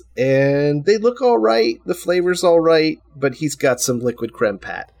first, and they look all right. The flavor's all right, but he's got some liquid creme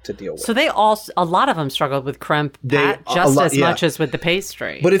pat to deal with. So a lot of them struggled with creme pat just as much as with the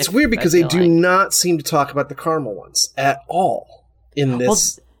pastry. But it's weird because they do not seem to talk about the caramel ones at all in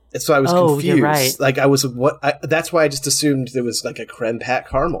this. So I was confused. You're right. Like that's why I just assumed there was like a creme pat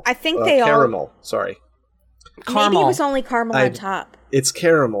caramel. I think caramel. Sorry. Caramel. Maybe it was only caramel on top. It's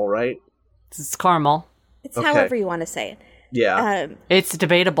caramel, right? It's caramel. It's however you want to say it. Yeah. It's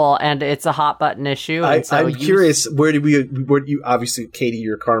debatable, and it's a hot button issue. I'm curious, where do you obviously, Katie,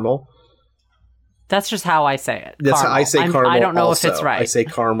 you're caramel. That's just how I say it. That's how I say caramel. I don't know also. if it's right. I say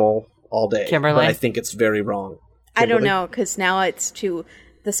caramel all day. Kimberly? But I think it's very wrong. Kimberly? I don't know, because now it's too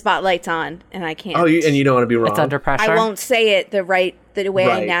the spotlight's on, and I can't. Oh, and you don't want to be wrong. It's under pressure. I won't say it the way I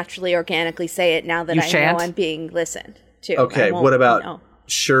Right. naturally, organically say it now that You I shan't? know I'm being listened to. Okay, what about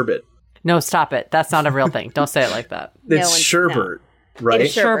sherbet? No, stop it. That's not a real thing. Don't say it like that. It's sherbet, right?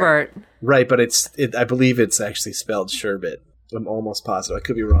 It's sherbet. Right, but I believe it's actually spelled sherbet. I'm almost positive. I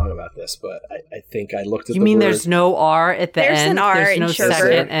could be wrong about this, but I think I looked at You the mean word. there's no R at the There's end? an R There's in no sherbet.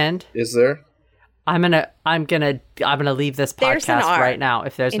 second end? Is there? I'm gonna leave this There's an podcast R right now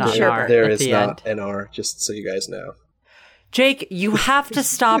if there's in not an sherbet. R There at is the not end. an R, just so you guys know. Jake, you have to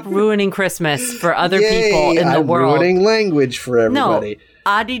stop ruining Christmas for other Yay, people in the I'm world. ruining language for everybody.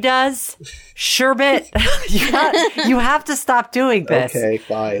 No, Adidas, sherbet. you have to stop doing this. Okay,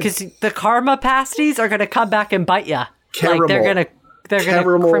 fine. Because the karma pasties are gonna come back and bite you. Caramel. Like they're gonna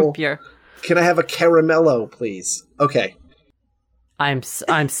Caramel. crimp your. Can I have a caramello, please? Okay. I'm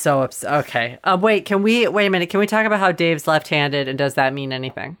so upset. Okay. Wait a minute. Can we talk about how Dave's left-handed and does that mean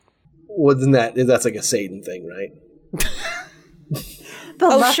anything? Well, then that's like a Satan thing, right? The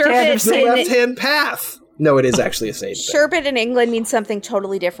left-handed sherbet. The left-hand path. No, it is actually a Satan thing. Sherbet in England means something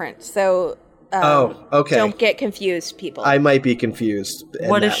totally different. So, okay. don't get confused, people. I might be confused. and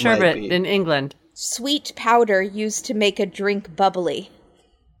What is that might sherbet be- in England? Sweet powder used to make a drink bubbly.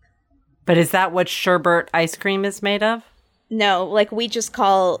 But is that what sherbet ice cream is made of? No, like we just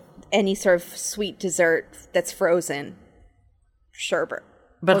call any sort of sweet dessert that's frozen sherbet.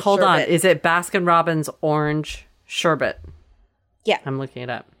 But Or hold on, sherbet. is it Baskin-Robbins orange sherbet? Yeah, I'm looking it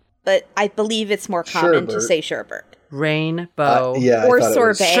up. but I believe it's more common to Sherbet. say sherbet. Rainbow yeah, Or I thought it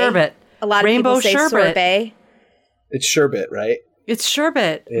was- sorbet. sherbet. A lot of Rainbow people say sherbet. sorbet. It's sherbet, right? It's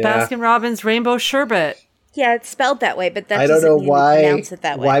sherbet. Yeah. Baskin-Robbins rainbow sherbet. Yeah, it's spelled that way, but that I don't doesn't know mean we why pronounce it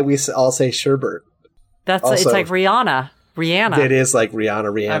that way. why we all say sherbet. It's Also- like Rihanna. It is like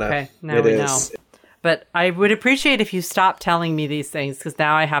Rihanna. Okay, now It we is. know. But I would appreciate if you stop telling me these things because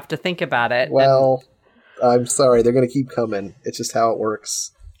now I have to think about it. Well, I'm sorry. They're going to keep coming. It's just how it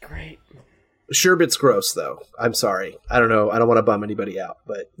works. Great. Sherbet's gross, though. I'm sorry. I don't know. I don't want to bum anybody out,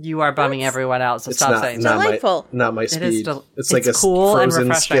 but You are bumming everyone out, so it's stop not, saying not that. Delightful. not my speed. it's like a cool and frozen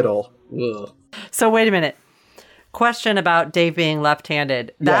refreshing. Skittle. Ugh. So wait a minute. Question about Dave being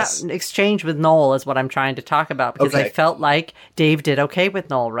left-handed. Yes. That exchange with Noel is what I'm trying to talk about because I Okay. felt like Dave did okay with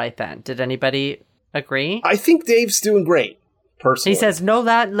Noel right then. Did anybody agree? I think Dave's doing great, personally. He says, no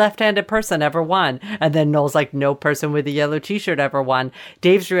left-handed person ever won. And then Noel's like, no person with a yellow t-shirt ever won.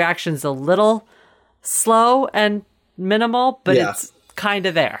 Dave's reaction's a little slow and minimal, but Yeah. it's kind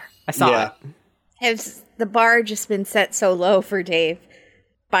of there. I saw Yeah. it. Has the bar just been set so low for Dave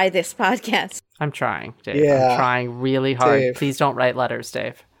by this podcast? I'm trying, Dave. Yeah. I'm trying really hard. Dave. Please don't write letters,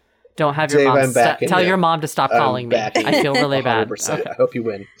 Dave. Don't have your Dave, mom I'm backing tell you. your mom to stop I'm calling me. backing I feel really bad. 100%. Okay. I hope you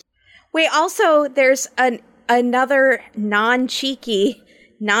win. Wait, also, there's another non-cheeky,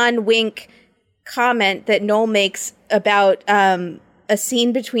 non-wink comment that Noel makes about a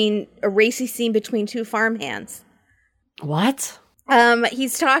racy scene between two farmhands. What?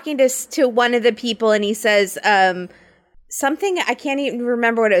 He's talking to one of the people, and he says something, I can't even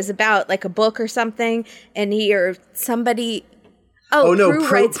remember what it was about, like a book or something, and he or somebody. Oh, no, Prue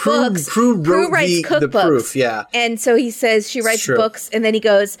writes books. Prue wrote writes the cookbooks. proof, yeah. And so he says she writes true. books, and then he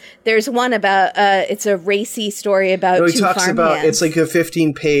goes, "There's one about it's a racy story about No, he two talks about farmhands." it's like a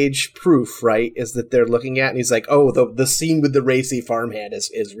 15-page proof, right? Is that they're looking at, and he's like, "Oh, the scene with the racy farmhand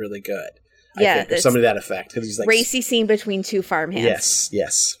is really good." I Yeah, think, or that's- something to that effect. 'Cause he's like, racy scene between two farmhands.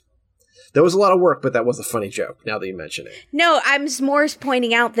 Yes. There was a lot of work, but that was a funny joke. Now that you mention it, No, I'm just more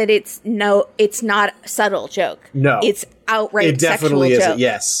pointing out that it's not a subtle joke. No. It's outright it definitely sexual is.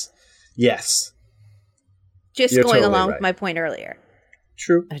 joke. Yes. Just You're going totally along right. with my point earlier.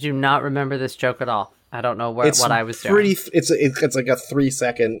 True. I do not remember this joke at all. I don't know what I was pretty. doing. It's like a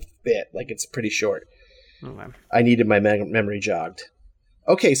 3-second bit. Like it's pretty short. Okay. I needed my memory jogged.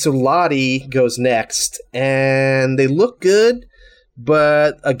 Okay, so Lottie goes next, and they look good,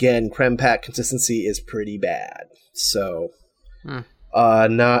 but again, creme pat consistency is pretty bad. So,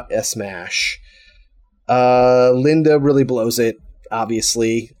 not a smash. Linda really blows it,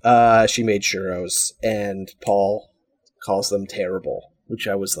 obviously. She made churros, and Paul calls them terrible, which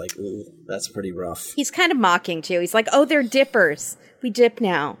I was like, ooh, that's pretty rough. He's kind of mocking too. He's like, "Oh, they're dippers. We dip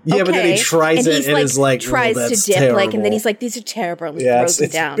now." Yeah, but then he Okay. tries it he's and is like, "Oh, tries that's to dip, like, and terrible." then he's like, "These are terrible," and he Yeah, throws them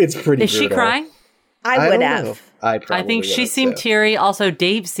down. it's pretty Is she brutal. crying? I would don't have. know. I probably I think she would have, seemed too. teary. Also,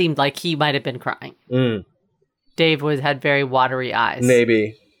 Dave seemed like he might have been crying. Dave had very watery eyes.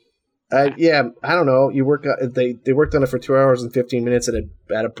 Maybe. Yeah, I don't know. You work. They worked on it for 2 hours and 15 minutes at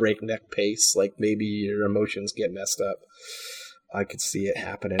a breakneck pace. Like maybe your emotions get messed up. I could see it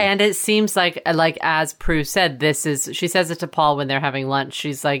happening. And it seems like as Prue said, she says it to Paul when they're having lunch.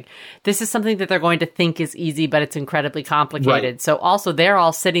 She's like, this is something that they're going to think is easy, but it's incredibly complicated. Right. So also they're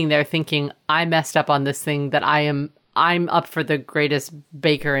all sitting there thinking, I messed up on this thing that I'm up for the greatest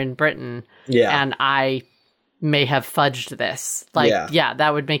baker in Britain. Yeah. And I may have fudged this.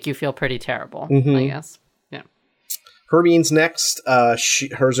 That would make you feel pretty terrible, I guess. Yeah. Hermine's next.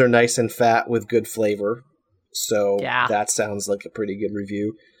 Hers are nice and fat with good flavor. So that sounds like a pretty good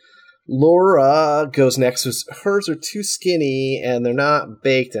review. Laura goes next. Hers are too skinny and they're not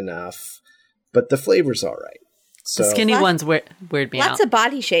baked enough, but the flavor's all right. So, the skinny ones weird me out. Lots of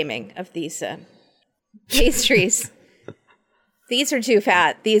body shaming of these pastries. These are too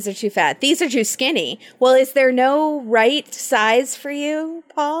fat. These are too fat. These are too skinny. Well, is there no right size for you,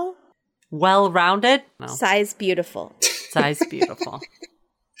 Paul? Well-rounded? No. Size beautiful. Size beautiful.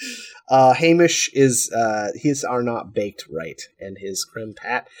 Hamish his are not baked right, and his creme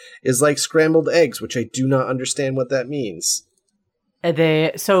pat is like scrambled eggs, which I do not understand what that means.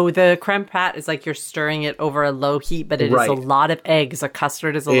 So the creme pat is like you're stirring it over a low heat, but it is a lot of eggs. A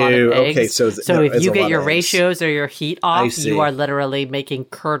custard is a lot of eggs. Okay, so if you get your ratios or your heat off, you are literally making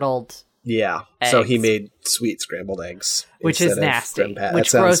curdled. Yeah, eggs. So he made sweet scrambled eggs, which is nasty.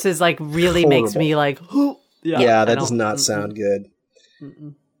 Which grosses really makes me like. Yeah, that does not sound good.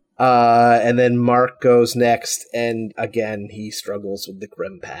 And then Mark goes next, and again, he struggles with the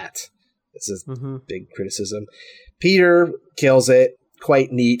creme pat. This is big criticism. Peter kills it,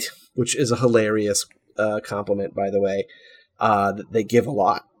 quite neat, which is a hilarious compliment, by the way. They give a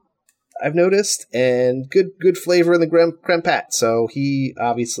lot, I've noticed, and good flavor in the creme pat. So he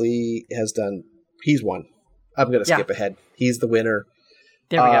obviously he's won. I'm going to skip ahead. He's the winner.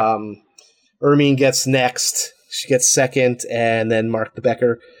 There we go. Ermine gets next. She gets second, and then Mark the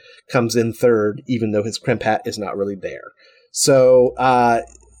Becker comes in third, even though his creme pat is not really there. So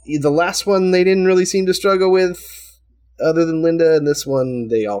the last one they didn't really seem to struggle with, other than Linda, and this one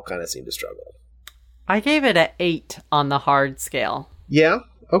they all kind of seem to struggle. I gave it an 8 on the hard scale. Yeah?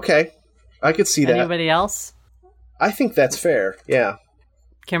 Okay. I could see that. Anybody else? I think that's fair, yeah.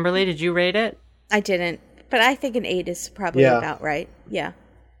 Kimberly, did you rate it? I didn't, but I think an 8 is probably about right. Yeah.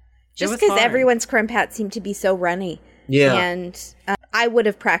 Just because hard. Everyone's creme pat seemed to be so runny. Yeah. And I would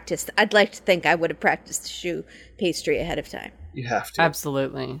have practiced. I'd like to think I would have practiced choux pastry ahead of time. You have to.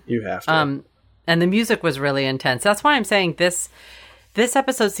 Absolutely. You have to. And the music was really intense. That's why I'm saying this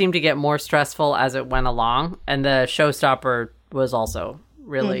episode seemed to get more stressful as it went along. And the showstopper was also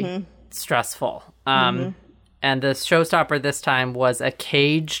really stressful. And the showstopper this time was a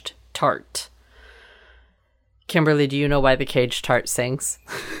caged tart. Kimberly, do you know why the caged tart sings?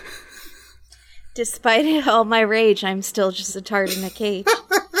 Despite all my rage, I'm still just a tart in a cage.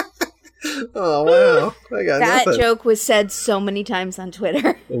 Oh, wow. I got that nothing. joke was said so many times on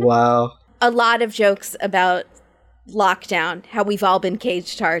Twitter. Wow. A lot of jokes about lockdown, how we've all been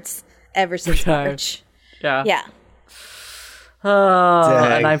caged tarts ever since March. Yeah. Yeah. Oh,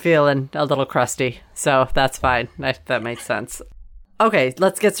 Dang. and I'm feeling a little crusty, so that's fine. That makes sense. Okay,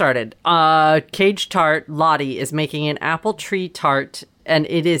 let's get started. Caged tart, Lottie is making an apple tree tart, and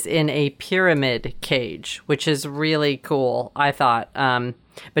it is in a pyramid cage, which is really cool, I thought.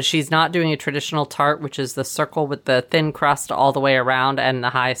 But she's not doing a traditional tart, which is the circle with the thin crust all the way around and the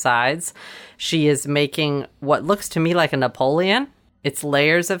high sides. She is making what looks to me like a Napoleon. It's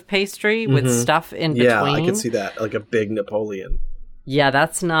layers of pastry with stuff in between. Yeah, I can see that, like a big Napoleon. Yeah,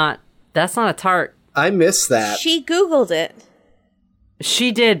 that's not a tart. I miss that. She Googled it.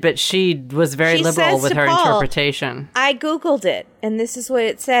 She did, but she was very liberal with her interpretation. I Googled it, and this is what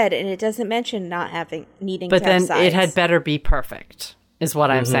it said, and it doesn't mention needing but to have then sides. it had better be perfect, is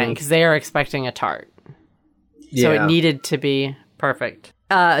what I'm saying, because they are expecting a tart. Yeah. So it needed to be perfect.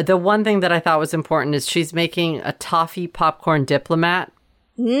 The one thing that I thought was important is she's making a toffee popcorn diplomat.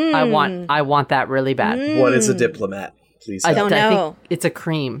 I want that really bad. What is a diplomat? Please. I don't know. I think it's a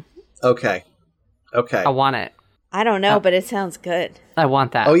cream. Okay. I want it. I don't know, but it sounds good. I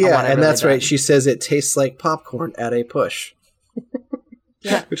want that. Oh, yeah, and really that's bad. right. She says it tastes like popcorn at a push.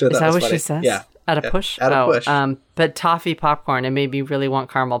 Yeah. Which I thought Is that was what funny. she says? Yeah. At a push? At a push. But toffee popcorn, it made me really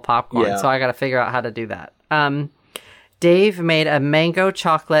want caramel popcorn, Yeah. so I got to figure out how to do that. Dave made a mango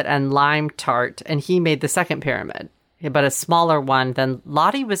chocolate and lime tart, and he made the second pyramid, but a smaller one than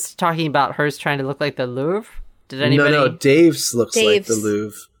Lottie was talking about hers trying to look like the Louvre. Did anybody? No, Dave's looks like the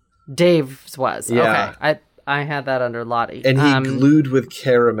Louvre. Dave's was. Yeah. Okay. I had that under Lottie. And he glued with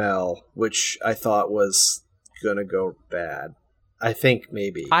caramel, which I thought was going to go bad. I think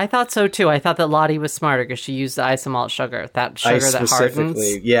maybe. I thought so too. I thought that Lottie was smarter because she used the isomalt sugar. That sugar that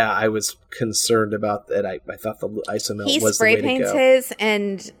hardens. Yeah, I was concerned about that. I thought the isomalt he was the way to go. He spray paints his,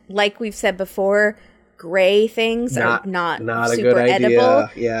 and like we've said before, gray things are not super a good edible.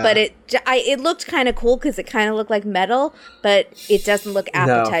 Idea. Yeah. But it looked kind of cool because it kind of looked like metal, but it doesn't look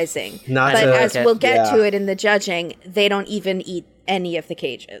appetizing. But as we'll get to it in the judging, they don't even eat any of the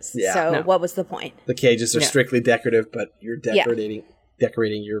cages. Yeah. So what was the point? The cages are strictly decorative, but you're decorating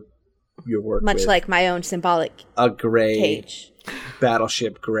your work much with like my own symbolic a gray cage.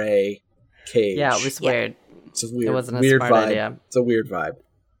 Battleship gray cage. Yeah, it was weird. It's a weird, it wasn't a weird smart vibe. idea. It's a weird vibe.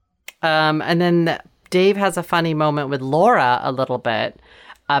 And then Dave has a funny moment with Laura a little bit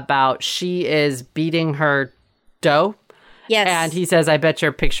about she is beating her dough. Yes. And he says, I bet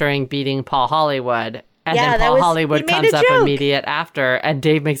you're picturing beating Paul Hollywood. And then Paul Hollywood comes up immediate after, and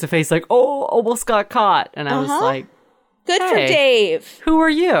Dave makes a face like, oh, almost got caught. And I was like, good for Dave. Who are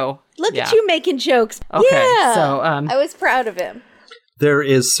you? Look at you making jokes. Okay, yeah. So I was proud of him. There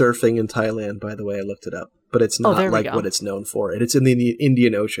is surfing in Thailand, by the way. I looked it up. But it's not like what it's known for. And it's in the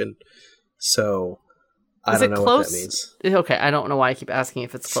Indian Ocean. So I don't know what that means. Okay, I don't know why I keep asking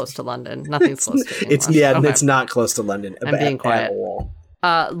if it's close to London. Nothing's close to England. It's not close to London. I'm being quiet. At all.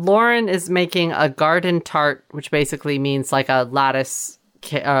 Lauren is making a garden tart, which basically means like a lattice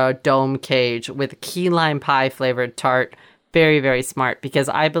dome cage with key lime pie flavored tart. Very, very smart, because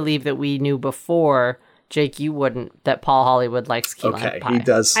I believe that we knew before, Jake, you wouldn't, that Paul Hollywood likes key lime pie. He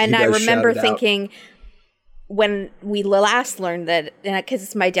does. And I remember thinking when we last learned that, because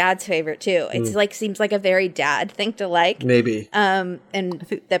it's my dad's favorite too. It's like seems like a very dad thing to like. Maybe. And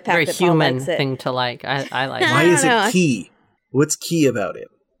the fact very that human Paul likes it. thing to like. I like. Why is it key? What's key about it?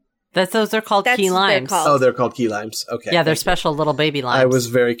 Those are called key limes. They're called key limes. Okay. Yeah, they're special little baby limes. I was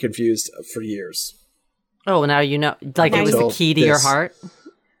very confused for years. Oh, now you know. Like it was the key to your heart?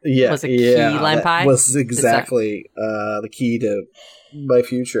 Yeah. Was it key lime pie? Was exactly the key to my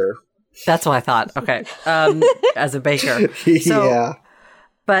future. That's what I thought. Okay. As a baker. So,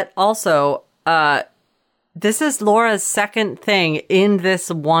 but also, this is Laura's second thing in this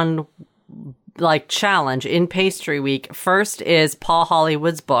one challenge in Pastry Week. First is Paul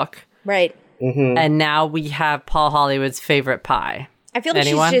Hollywood's book. Right. Mm-hmm. And now we have Paul Hollywood's favorite pie. I feel like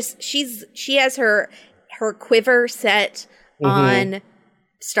she has her quiver set on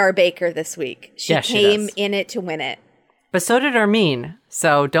Star Baker this week. She came in it to win it. But so did Ermine.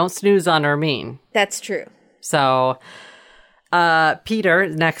 So don't snooze on Ermine. That's true. So Peter,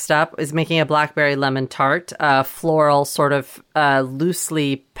 next up, is making a blackberry lemon tart, floral, sort of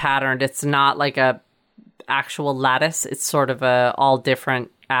loosely patterned. It's not like a actual lattice. It's sort of a all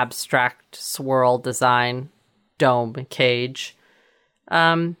different abstract swirl design dome cage.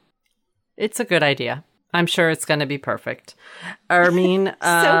 It's a good idea. I'm sure it's going to be perfect. Ermine,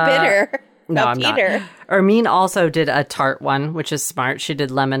 so bitter. No, I'm Peter. not. Ermine also did a tart one, which is smart. She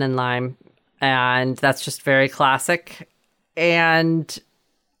did lemon and lime, and that's just very classic. And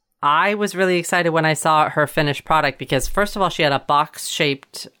I was really excited when I saw her finished product because, first of all, she had a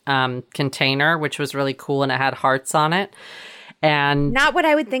box-shaped container, which was really cool, and it had hearts on it. And not what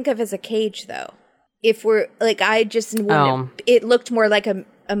I would think of as a cage, though. If we're I just wouldn't. It looked more like a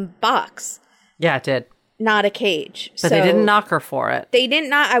box. Yeah, it did. Not a cage. But they didn't knock her for it. They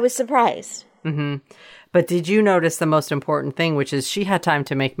didn't knock. I was surprised. Mm-hmm. But did you notice the most important thing, which is she had time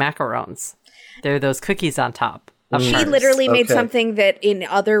to make macarons? There are those cookies on top. She literally made something that in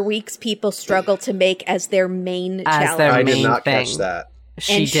other weeks people struggle to make as their main challenge. I did not catch that.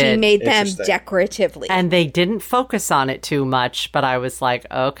 She made them decoratively. And they didn't focus on it too much, but I was like,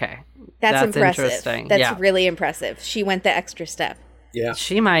 okay. That's impressive. Interesting. That's really impressive. She went the extra step. Yeah.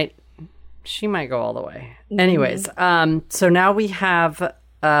 She might go all the way. Mm-hmm. Anyways, so now we have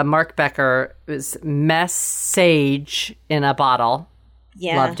Mark Becker's Mess Sage in a bottle.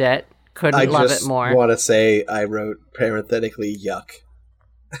 Yeah. Loved it. Couldn't love it more. I just want to say I wrote parenthetically yuck.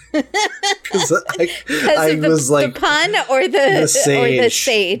 Because I was like the pun or the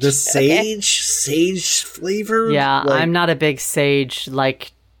sage. The sage flavor. Yeah, I'm not a big sage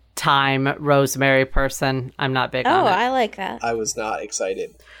thyme rosemary person. I'm not big on it. Oh, I like that. I was not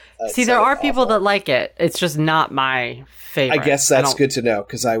excited. See, there are people that like it. It's just not my favorite. I guess that's good to know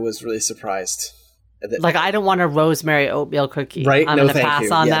because I was really surprised. I don't want a rosemary oatmeal cookie. Right? I'm going to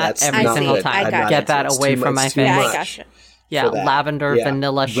pass on that every single time. Get that away from my face. Yeah, I gotcha. Yeah, lavender,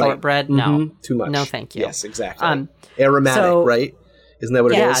 vanilla, shortbread. No. Too much. No, thank you. Yes, exactly. Aromatic, right? Isn't that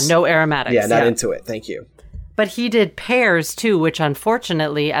what it is? Yeah, no aromatics. Yeah, not into it. Thank you. But he did pears, too, which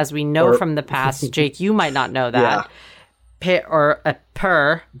unfortunately, as we know from the past, Jake, you might not know that. a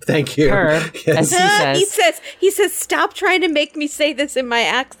purr. Thank you. Purr, Yes. as he says. he says, stop trying to make me say this in my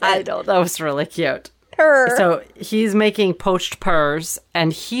accent. I know, that was really cute. Purr. So he's making poached purrs,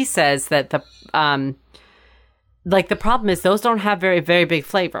 and he says that the problem is those don't have very, very big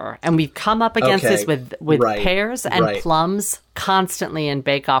flavor. And we've come up against this with pears and plums constantly in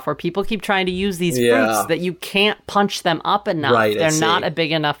Bake Off, where people keep trying to use these fruits that you can't punch them up enough. Right, They're not a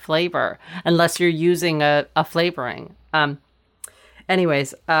big enough flavor unless you're using a flavoring.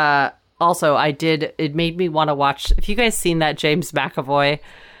 Anyways, also it made me want to watch, have you guys seen that James McAvoy,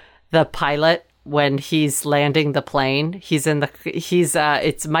 the pilot, when he's landing the plane?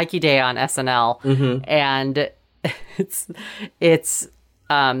 It's Mikey Day on SNL, and it's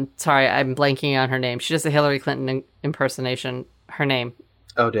sorry, I'm blanking on her name. She does a Hillary Clinton impersonation. Her name.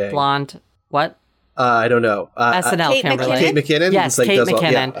 Oh, dang. Blonde. What? I don't know. Kate Kimberly. Kate McKinnon? Yes, Kate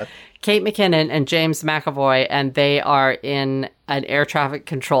McKinnon. Kate McKinnon and James McAvoy, and they are in an air traffic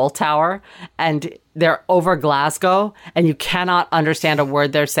control tower, and they're over Glasgow, and you cannot understand a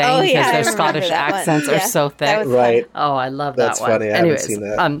word they're saying because their Scottish accents are so thick. Right. Oh, I love that one. That's funny. I haven't seen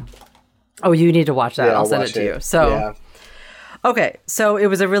that. Oh, you need to watch that. Yeah, I'll send it to you. So, okay. So it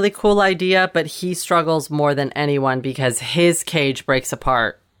was a really cool idea, but he struggles more than anyone because his cage breaks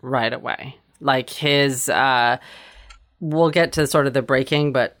apart right away. Like his, we'll get to sort of the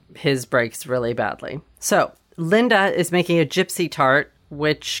breaking, but his breaks really badly. So Linda is making a gypsy tart,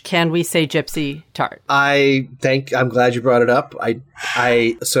 which, can we say gypsy tart? I'm glad you brought it up.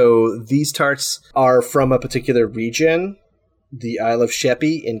 So these tarts are from a particular region, the Isle of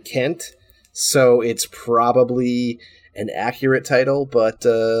Sheppey in Kent. So it's probably an accurate title, but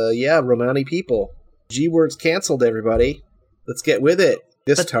Romani people. G-words canceled, everybody. Let's get with it.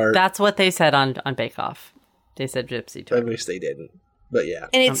 Tart. That's what they said on Bake Off. They said gypsy tart. I wish they didn't, but yeah.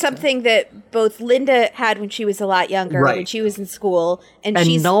 And it's something that both Linda had when she was a lot younger, when she was in school, and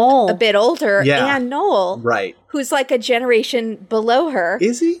she's Noel, a bit older, and Noel, who's like a generation below her.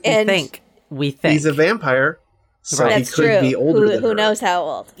 Is he? And we think. He's a vampire, so he could be older than her. Who knows how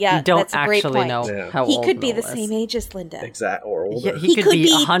old? Yeah, you don't that's a great actually point. know how he old could be Noel the is. same age as Linda. Exactly, or older. Yeah, he could be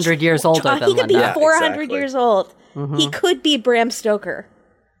 100 years older than Linda. He could be 400 years old. Mm-hmm. He could be Bram Stoker.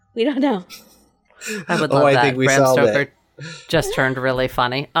 We don't know. I would love that. I think we Bram saw Stoker that. Just turned really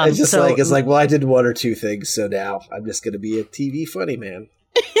funny. It's like, well, I did one or two things, so now I'm just going to be a TV funny man.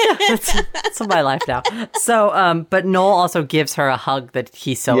 That's my life now. So, but Noel also gives her a hug that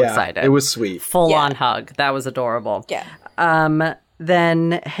he's so excited. It was sweet. Full on hug. That was adorable. Yeah.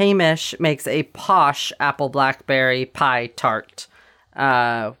 Then Hamish makes a posh apple blackberry pie tart,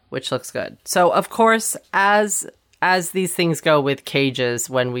 which looks good. So, of course, as these things go with cages,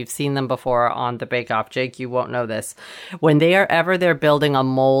 when we've seen them before on the Bake Off, Jake, you won't know this. When they're building a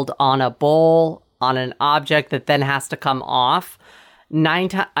mold on a bowl, on an object that then has to come off,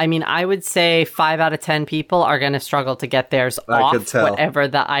 I would say 5 out of 10 people are going to struggle to get theirs off whatever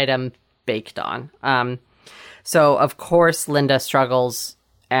the item baked on. So, of course, Linda struggles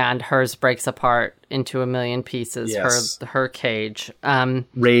and hers breaks apart into a million pieces, her cage.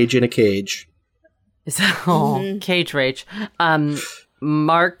 Rage in a cage. Cage rage.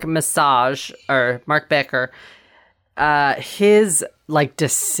 Mark Becker, his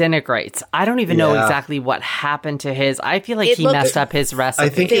disintegrates. I don't even know exactly what happened to his. I feel like he messed up his recipe. I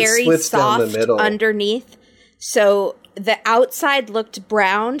think very it splits soft down the middle underneath. So the outside looked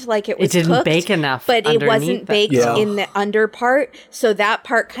browned, like it was It didn't cooked, bake enough, but it wasn't baked Yeah. in the under part. So that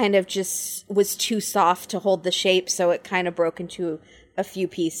part kind of just was too soft to hold the shape. So it kind of broke into a few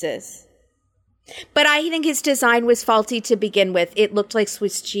pieces. But I think his design was faulty to begin with. It looked like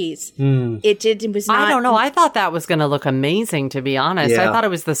Swiss cheese. It was not. I don't know. I thought that was going to look amazing, to be honest. Yeah. I thought it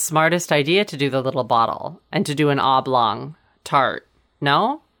was the smartest idea to do the little bottle and to do an oblong tart.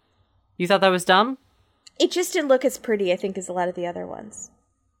 No? You thought that was dumb? It just didn't look as pretty, I think, as a lot of the other ones.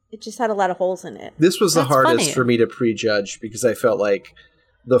 It just had a lot of holes in it. This was the hardest funny. for me to prejudge because I felt like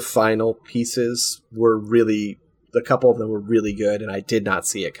the final pieces were really, a couple of them were really good, and I did not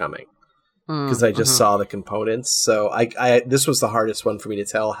see it coming. Because I just saw the components. So I this was the hardest one for me to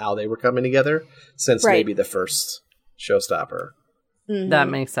tell how they were coming together since maybe the first showstopper. Mm-hmm. That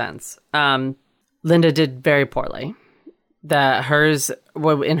makes sense. Linda did very poorly. Hers,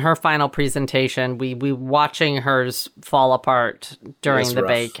 in her final presentation, we watching hers fall apart during the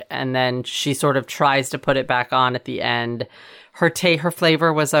bake, and then she sort of tries to put it back on at the end. Her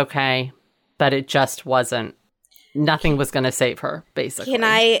flavor was okay, but it just wasn't. Nothing was going to save her, basically. Can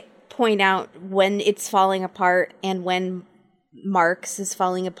I point out when it's falling apart and when Mark's is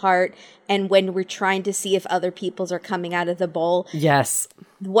falling apart and when we're trying to see if other people's are coming out of the bowl? Yes.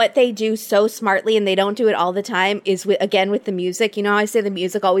 what they do so smartly, and they don't do it all the time, is with the music. You know how I say the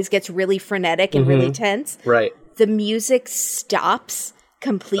music always gets really frenetic and really tense? Right. The music stops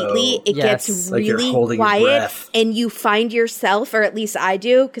completely. It gets like you're really holding your quiet, breath. and you find yourself, or at least I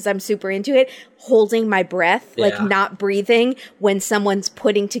do, because I'm super into it, holding my breath, like not breathing when someone's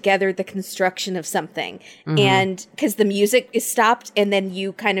putting together the construction of something. And because the music is stopped, and then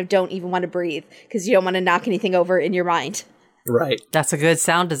you kind of don't even want to breathe because you don't want to knock anything over in your mind. Right. That's a good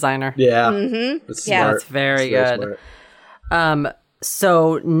sound designer. Yeah. That's very good.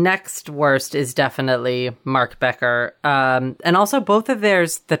 So next worst is definitely Mark Becker. And also both of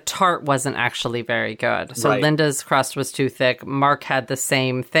theirs, the tart wasn't actually very good. So Linda's crust was too thick. Mark had the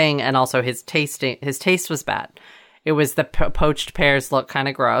same thing. And also his taste was bad. It was the poached pears look kind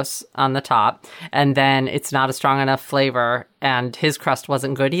of gross on the top. And then it's not a strong enough flavor. And his crust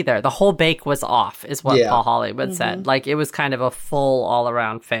wasn't good either. The whole bake was off is what Paul Hollywood said. Like it was kind of a full all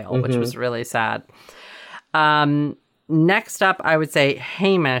around fail, which was really sad. Next up, I would say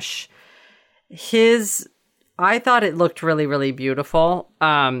Hamish. I thought it looked really, really beautiful.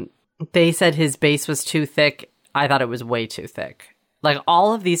 They said his base was too thick. I thought it was way too thick. Like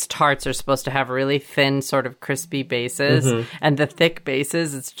all of these tarts are supposed to have really thin, sort of crispy bases. And the thick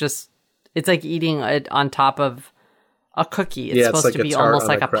bases, it's like eating it on top of a cookie. It's supposed to be almost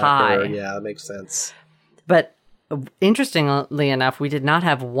like a pie. Yeah, that makes sense. But interestingly enough, we did not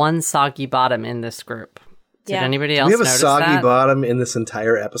have one soggy bottom in this group. Did anybody else notice that? We have a soggy bottom in this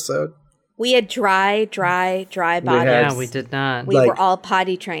entire episode. We had dry bottoms. We did not. We were all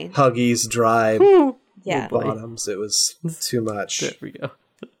potty trained. Huggies, dry Yeah. bottoms. It was too much. There we go.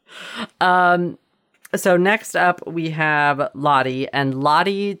 So next up we have Lottie, and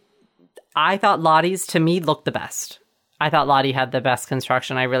Lottie, I thought Lottie's to me looked the best. I thought Lottie had the best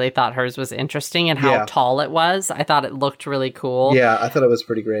construction. I really thought hers was interesting and how tall it was. I thought it looked really cool. Yeah, I thought it was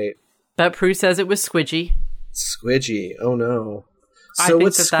pretty great. But Prue says it was squidgy. Squidgy. Oh no. I So think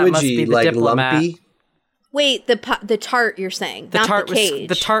what's that must be squidgy? the Like diplomat. lumpy? Wait, the tart you're saying, not the cage.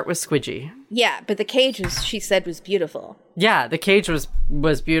 The tart was squidgy. Yeah, but the cage she said was beautiful. Yeah, the cage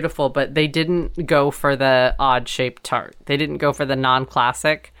was beautiful, but they didn't go for the odd-shaped tart. They didn't go for the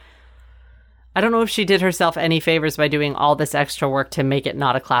non-classic. I don't know if she did herself any favors by doing all this extra work to make it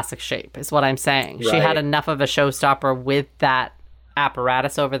not a classic shape, is what I'm saying. Right. She had enough of a showstopper with that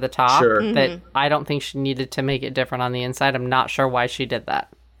apparatus over the top that I don't think she needed to make it different on the inside. I'm not sure why she did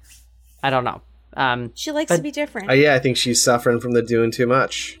that. I don't know. She likes to be different. Yeah, I think she's suffering from the doing too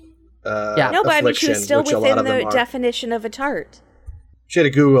much. No, but I mean, she was still within the definition of a tart. She had to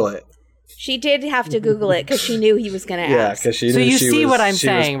Google it. She did have to Google it because she knew he was going to ask. Yeah, because she knew so you see what I'm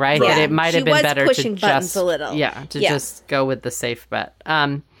saying, right? That it might have been better pushing to buttons just a little. Just go with the safe bet.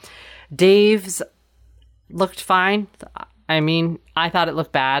 Dave's looked fine. I mean, I thought it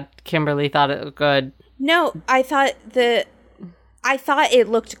looked bad. Kimberly thought it looked good. No, I thought it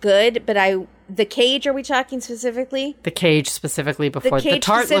looked good, but the cage, are we talking specifically? The cage specifically before the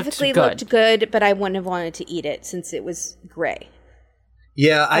tart specifically looked good, but I wouldn't have wanted to eat it since it was gray.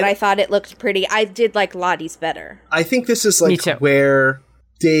 Yeah, but I thought it looked pretty. I did like Lottie's better. I think this is like where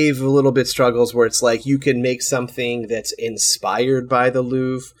Dave a little bit struggles, where it's like you can make something that's inspired by the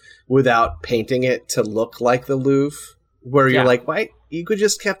Louvre without painting it to look like the Louvre. Where you're like, why? You could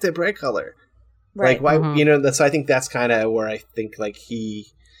just kept it bright color. Right. Like, why, you know, I think that's kind of where I think, like,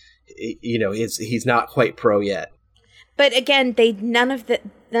 he's not quite pro yet. But again, none of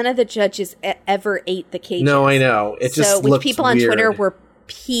the judges ever ate the cages. No, I know. It just which looked people weird. on Twitter were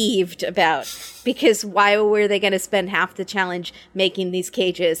peeved about, because why were they going to spend half the challenge making these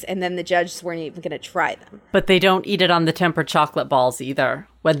cages and then the judges weren't even going to try them? But they don't eat it on the tempered chocolate balls either.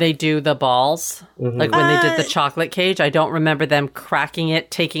 When they do the balls, like when they did the chocolate cage, I don't remember them cracking it,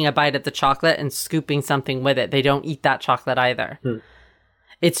 taking a bite of the chocolate and scooping something with it. They don't eat that chocolate either.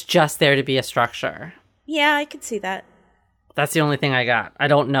 It's just there to be a structure. Yeah, I could see that. That's the only thing I got. I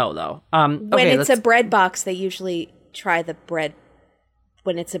don't know, though. When it's a bread box, they usually try the bread.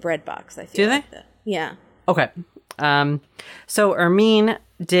 When it's a bread box, I feel. Do they? Yeah. Okay. So Ermine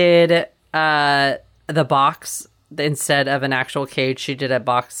did the box instead of an actual cage. She did a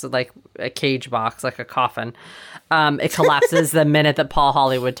box, like a cage box, like a coffin. It collapses the minute that Paul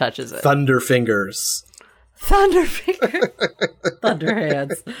Hollywood touches it. Thunder fingers. Thunder fingers. Thunder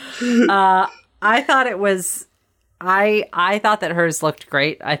hands. I thought it was. I thought that hers looked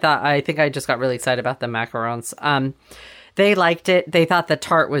great. I think I just got really excited about the macarons. They liked it. They thought the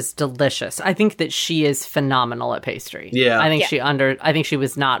tart was delicious. I think that she is phenomenal at pastry. Yeah. I think she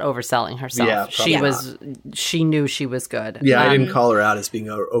was not overselling herself. Yeah, she knew she was good. Yeah, I didn't call her out as being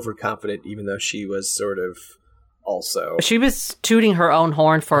overconfident, even though she was sort of also. She was tooting her own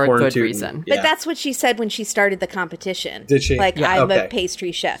horn for a good tooting. reason. Yeah. But that's what she said when she started the competition. Did she? Like, Yeah. I'm Okay. a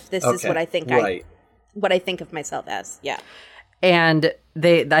pastry chef. This is what I think what I think of myself as. Yeah. And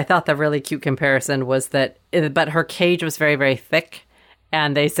I thought the really cute comparison was that, but her cage was very, very thick.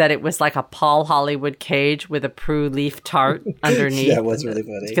 And they said it was like a Paul Hollywood cage with a Prue leaf tart underneath. Yeah, it was really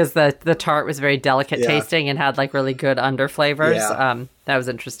funny. Because the tart was very delicate tasting and had like really good under flavors. Yeah. That was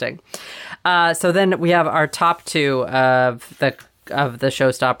interesting. So then we have our top two of the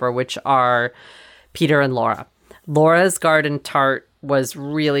showstopper, which are Peter and Laura. Laura's garden tart was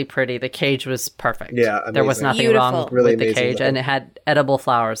really pretty. The cage was perfect. Yeah, amazing. There was nothing wrong Really with the amazing cage, though. and it had edible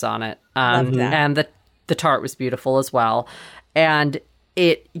flowers on it. Loved that. And the tart was beautiful as well. And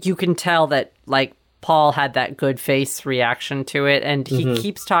you can tell that like Paul had that good face reaction to it, and he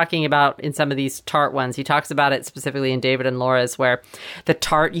keeps talking about in some of these tart ones. He talks about it specifically in David and Laura's, where the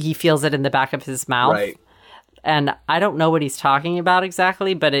tart, he feels it in the back of his mouth. Right. And I don't know what he's talking about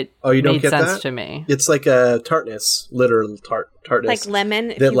exactly, but it you don't made get sense that? to me. It's like a tartness, literal tartness. Like lemon.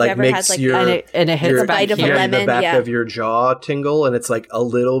 If that you've like ever makes had like your, and it hits your back bite of a here. lemon, the back yeah. of your jaw tingle, and it's like a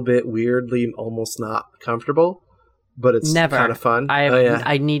little bit weirdly almost not comfortable, but it's Never. kind of fun.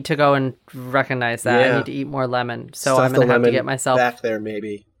 I need to go and recognize that. Yeah. I need to eat more lemon. So Stuff I'm going the to have to lemon get myself... back there.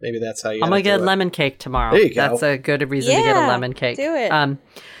 Maybe that's how you. I'm going to get a do it. lemon cake tomorrow. There you go. That's a good reason to get a lemon cake. Do it.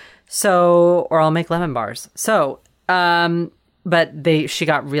 Or I'll make lemon bars. But she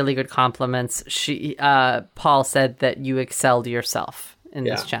got really good compliments. Paul said that you excelled yourself in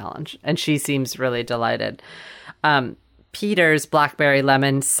this challenge, and she seems really delighted. Peter's blackberry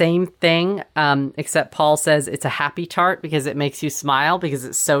lemon, same thing, except Paul says it's a happy tart because it makes you smile because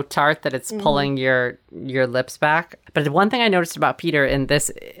it's so tart that it's pulling your lips back. But one thing I noticed about Peter in this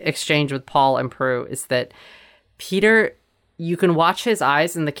exchange with Paul and Prue is that Peter, you can watch his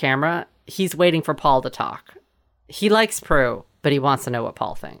eyes in the camera. He's waiting for Paul to talk. He likes Prue, but he wants to know what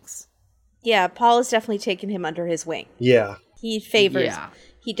Paul thinks. Yeah, Paul has definitely taken him under his wing. Yeah. He favors. Yeah.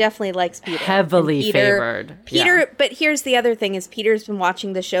 He definitely likes Peter. Heavily And favored. Peter, Yeah. but here's the other thing: is Peter's been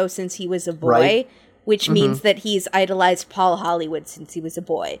watching the show since he was a boy, Right. which means that he's idolized Paul Hollywood since he was a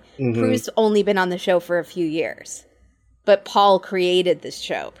boy. Prue's only been on the show for a few years, but Paul created this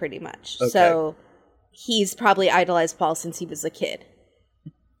show pretty much. Okay. So he's probably idolized Paul since he was a kid.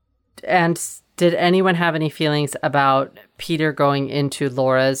 And did anyone have any feelings about Peter going into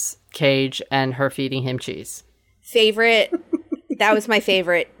Laura's cage and her feeding him cheese? Favorite. That was my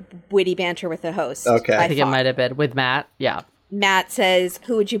favorite witty banter with the host. Okay. I think it might have been with Matt. Yeah. Matt says,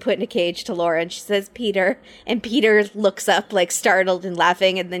 "Who would you put in a cage?" to Laura, and she says, "Peter." And Peter looks up like startled and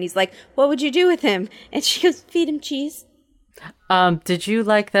laughing, and then he's like, "What would you do with him?" And she goes, "Feed him cheese." Did you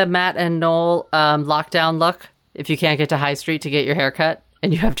like the Matt and Noel lockdown look? If you can't get to High Street to get your hair cut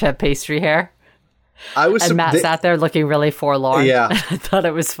and you have to have pastry hair? And Matt sat there looking really forlorn. Yeah. I thought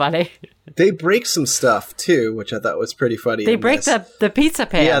it was funny. They break some stuff too, which I thought was pretty funny. They break the pizza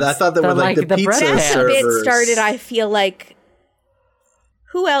pans. Yeah, I thought that were like the pizza bread pans. That's a bit servers. started, I feel like.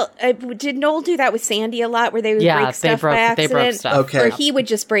 Who else? Did Noel do that with Sandy a lot, where they would break stuff by accident? They broke stuff. Okay. Or he would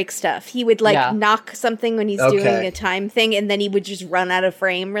just break stuff. He would knock something when he's doing a time thing, and then he would just run out of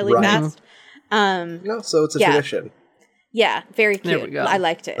frame really fast. No, so it's a tradition. Yeah, very There we cute. go. I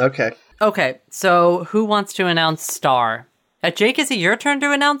liked it. Okay, so who wants to announce Star? Jake, is it your turn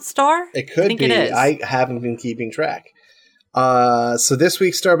to announce Star? It could I think be. It is. I haven't been keeping track. So this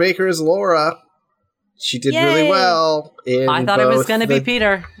week's Star Baker is Laura. She did really well. I thought it was going to be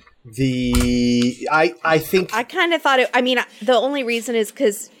Peter. I think I kind of thought it. I mean, the only reason is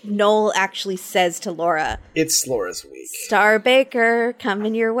because Noel actually says to Laura, it's Laura's week. "Star Baker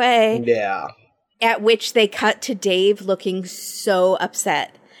coming your way." Yeah. At which they cut to Dave looking so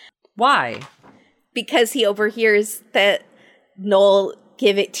upset Why? because he overhears that Noel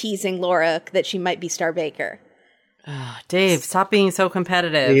teasing Laura that she might be Star Baker. Dave, stop being so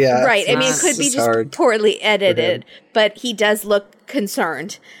competitive. Yeah. Right. I mean, it it's could be just hard poorly edited, but he does look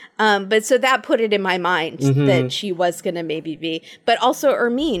concerned. But so that put it in my mind that she was going to maybe be. But also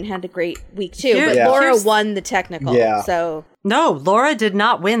Ermine had a great week too. But Laura won the technical. Yeah. So No, Laura did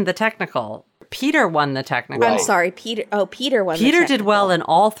not win the technical. Peter won the technical. I'm sorry, Peter. Oh, Peter won. Peter the did technical. well in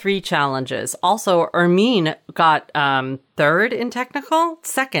all three challenges. Also, Ermine got third in technical,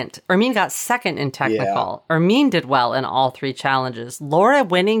 second. Ermine got second in technical. Ermine did well in all three challenges. Laura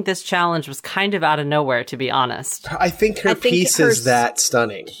winning this challenge was kind of out of nowhere, to be honest. I think her piece is that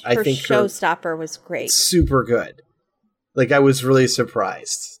stunning. I think showstopper was great. Super good. Like, I was really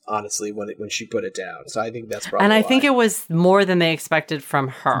surprised, honestly, when she put it down. So I think that's probably And I think it was more than they expected from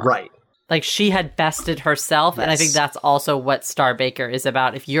her. Right. Like, she had bested herself, and I think that's also what Star Baker is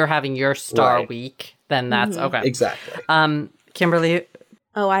about. If you're having your star week, then that's okay. Exactly. Kimberly.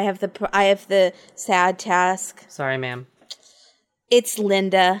 Oh, I have the sad task. Sorry, ma'am. It's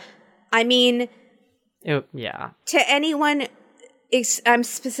Linda. I mean, yeah. To anyone, I'm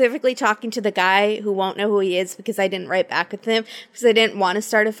specifically talking to the guy who won't know who he is because I didn't write back with him because I didn't want to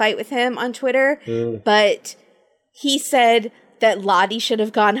start a fight with him on Twitter. But he said that Lottie should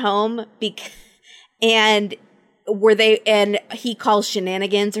have gone home and he calls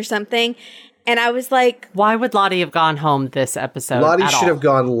shenanigans or something. And I was like, why would Lottie have gone home this episode? Lottie should have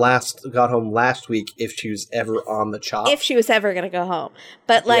got home last week if she was ever on the chop. If she was ever going to go home.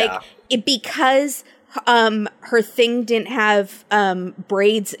 But because her thing didn't have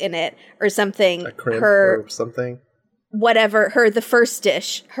braids in it or something. A crimp or something. Whatever. The first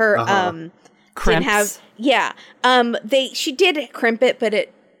dish. Didn't have. Yeah. She did crimp it, but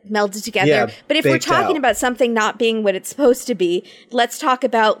it melded together. Yeah, but if we're talking about something not being what it's supposed to be, let's talk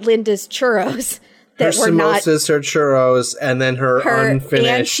about Linda's churros. Her samosas, her churros, and then her unfinished.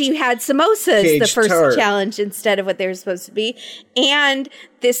 And she had samosas the first challenge instead of what they were supposed to be. And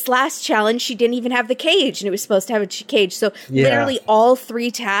this last challenge, she didn't even have the cage, and it was supposed to have a cage. So literally all 3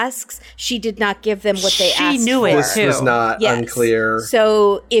 tasks, she did not give them what they asked for. She knew it too. This was not unclear.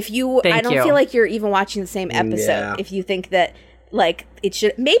 So I don't feel like you're even watching the same episode if you think that. Like it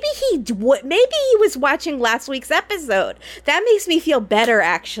should. Maybe he was watching last week's episode. That makes me feel better.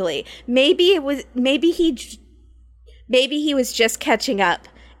 Actually, maybe he was just catching up,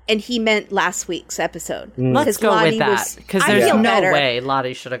 and he meant last week's episode. Let's go with that because there's no way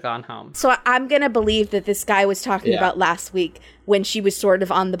Lottie should have gone home. So I'm gonna believe that this guy was talking about last week when she was sort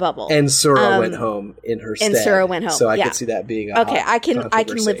of on the bubble. And Sura went home in her stead. And Sura went home. So I could see that being I can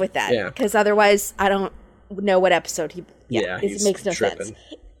live with that because otherwise I don't know what episode he. It makes no sense.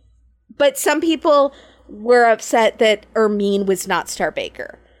 But some people were upset that Ermine was not Star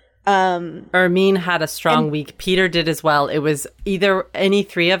Baker. Ermine had a strong week. Peter did as well. It was either any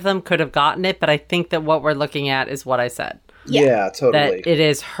 3 of them could have gotten it, but I think that what we're looking at is what I said. Yeah, totally. That it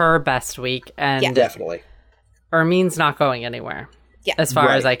is her best week. And definitely. Ermine's not going anywhere. Yeah. As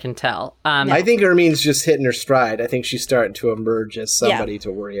far as I can tell. I think Ermine's just hitting her stride. I think she's starting to emerge as somebody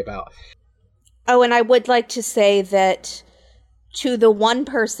to worry about. Oh, and I would like to say that to the one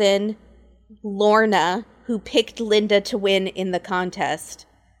person, Lorna, who picked Linda to win in the contest,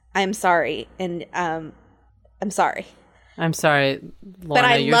 I'm sorry. And I'm sorry. I'm sorry, Lorna. But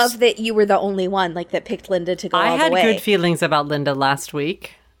I love that you were the only one that picked Linda to go all the way. I had good feelings about Linda last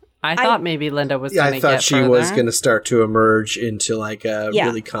week. I thought maybe Linda was going to get further. I thought she was going to start to emerge into a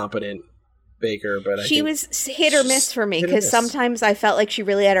really competent baker, but she was hit or miss for me because sometimes I felt like she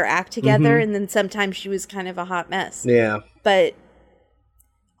really had her act together, and then sometimes she was kind of a hot mess. Yeah, but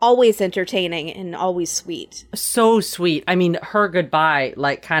always entertaining and always sweet. So sweet. I mean, her goodbye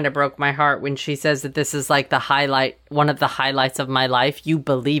kind of broke my heart when she says that this is one of the highlights of my life. You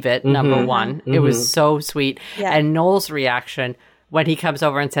believe it? Number one, it was so sweet. Yeah. And Noel's reaction when he comes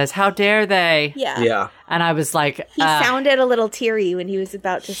over and says, "How dare they?" Yeah. And I was like... He sounded a little teary when he was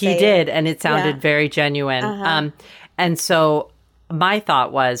about to say it. He did, and it sounded very genuine. And so my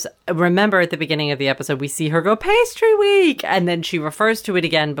thought was, remember at the beginning of the episode, we see her go, "Pastry Week!" And then she refers to it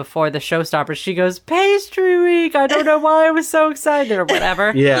again before the showstopper. She goes, "Pastry Week! I don't know why I was so excited," or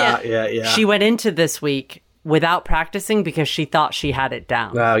whatever. Yeah. She went into this week without practicing because she thought she had it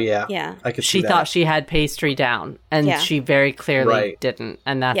down. Oh, yeah. Yeah. I could see She that. thought she had pastry down, and she very clearly didn't.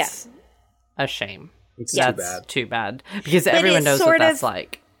 And that's a shame. That's too bad. Because everyone knows what that's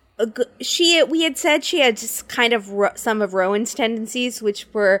like. We had said she had just kind of some of Rowan's tendencies, which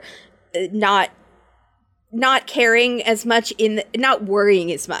were not caring as much, not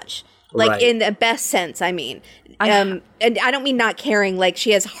worrying as much. In the best sense, I mean. And I don't mean not caring,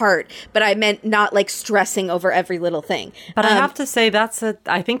 she has heart, but I meant not stressing over every little thing. But I have to say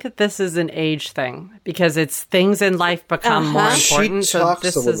I think that this is an age thing because it's things in life become more important. She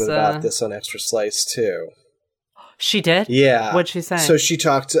talks a little bit about this on Extra Slice too. She did? Yeah. What'd she say? So she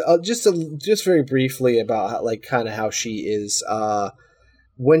talked just very briefly about how, kind of how she is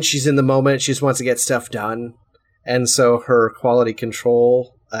when she's in the moment, she just wants to get stuff done. And so her quality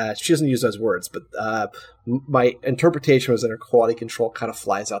control, she doesn't use those words, but my interpretation was that her quality control kind of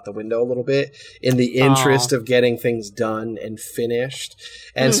flies out the window a little bit in the interest of getting things done and finished.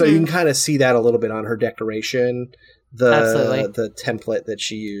 And so you can kind of see that a little bit on her decoration. The template that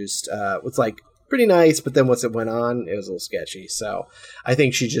she used was pretty nice, but then once it went on, it was a little sketchy. So I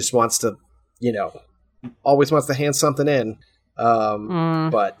think she just wants to, always wants to hand something in.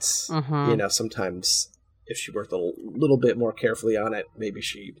 But, sometimes if she worked a little bit more carefully on it, maybe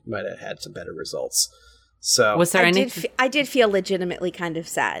she might have had some better results. So was there I did feel legitimately kind of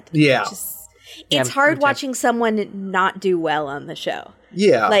sad. Yeah. It's hard watching someone not do well on the show.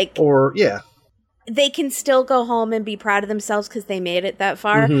 Yeah. They can still go home and be proud of themselves because they made it that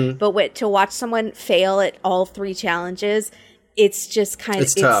far. But to watch someone fail at all 3 challenges, it's just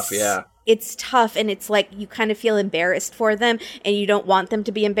it's tough, yeah. It's tough, and it's like you kind of feel embarrassed for them, and you don't want them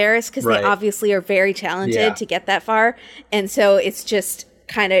to be embarrassed because they obviously are very talented to get that far. And so it's just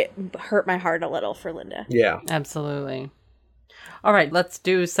kind of hurt my heart a little for Linda. Yeah. Absolutely. All right, let's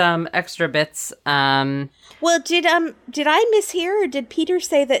do some extra bits. Well, did I mishear, or did Peter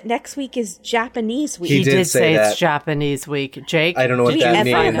say that next week is Japanese week? He did say it's Japanese week. Jake, I don't know what that means. Have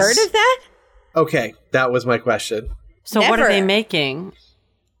you ever heard of that? Okay, that was my question. So what are they making?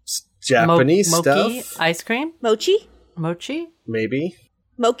 Japanese mochi stuff? Ice cream? Mochi? Maybe.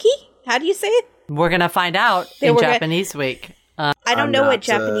 Mochi? How do you say it? We're going to find out in Japanese week. I don't know what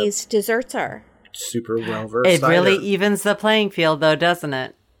Japanese desserts are. Super well versed. It really evens the playing field, though, doesn't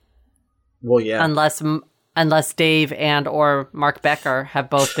it? Well, yeah. Unless Dave and or Mark Becker have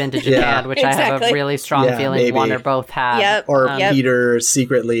both been to Japan, which I have a really strong feeling one or both have. Yep. Or Peter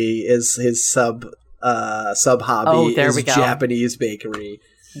secretly is his sub hobby is Japanese bakery.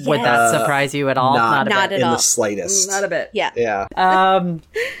 Would that surprise you at all? Not at in all. the slightest. Not a bit. Yeah. Yeah.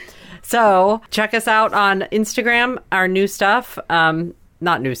 So check us out on Instagram, our new stuff.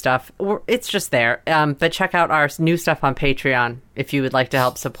 Not new stuff. It's just there. But check out our new stuff on Patreon if you would like to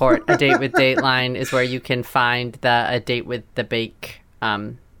help support. A Date with Dateline is where you can find A Date with the Bake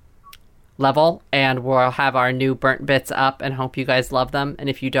level. And we'll have our new burnt bits up and hope you guys love them. And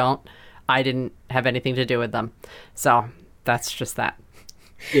if you don't, I didn't have anything to do with them. So that's just that.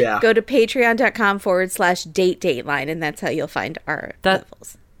 Yeah. Go to patreon.com/date-dateline, and that's how you'll find our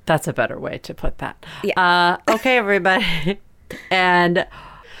levels. That's a better way to put that. Yeah. Okay, everybody. And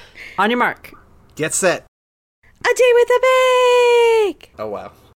on your mark. Get set. A Date with the Bake! Oh, wow.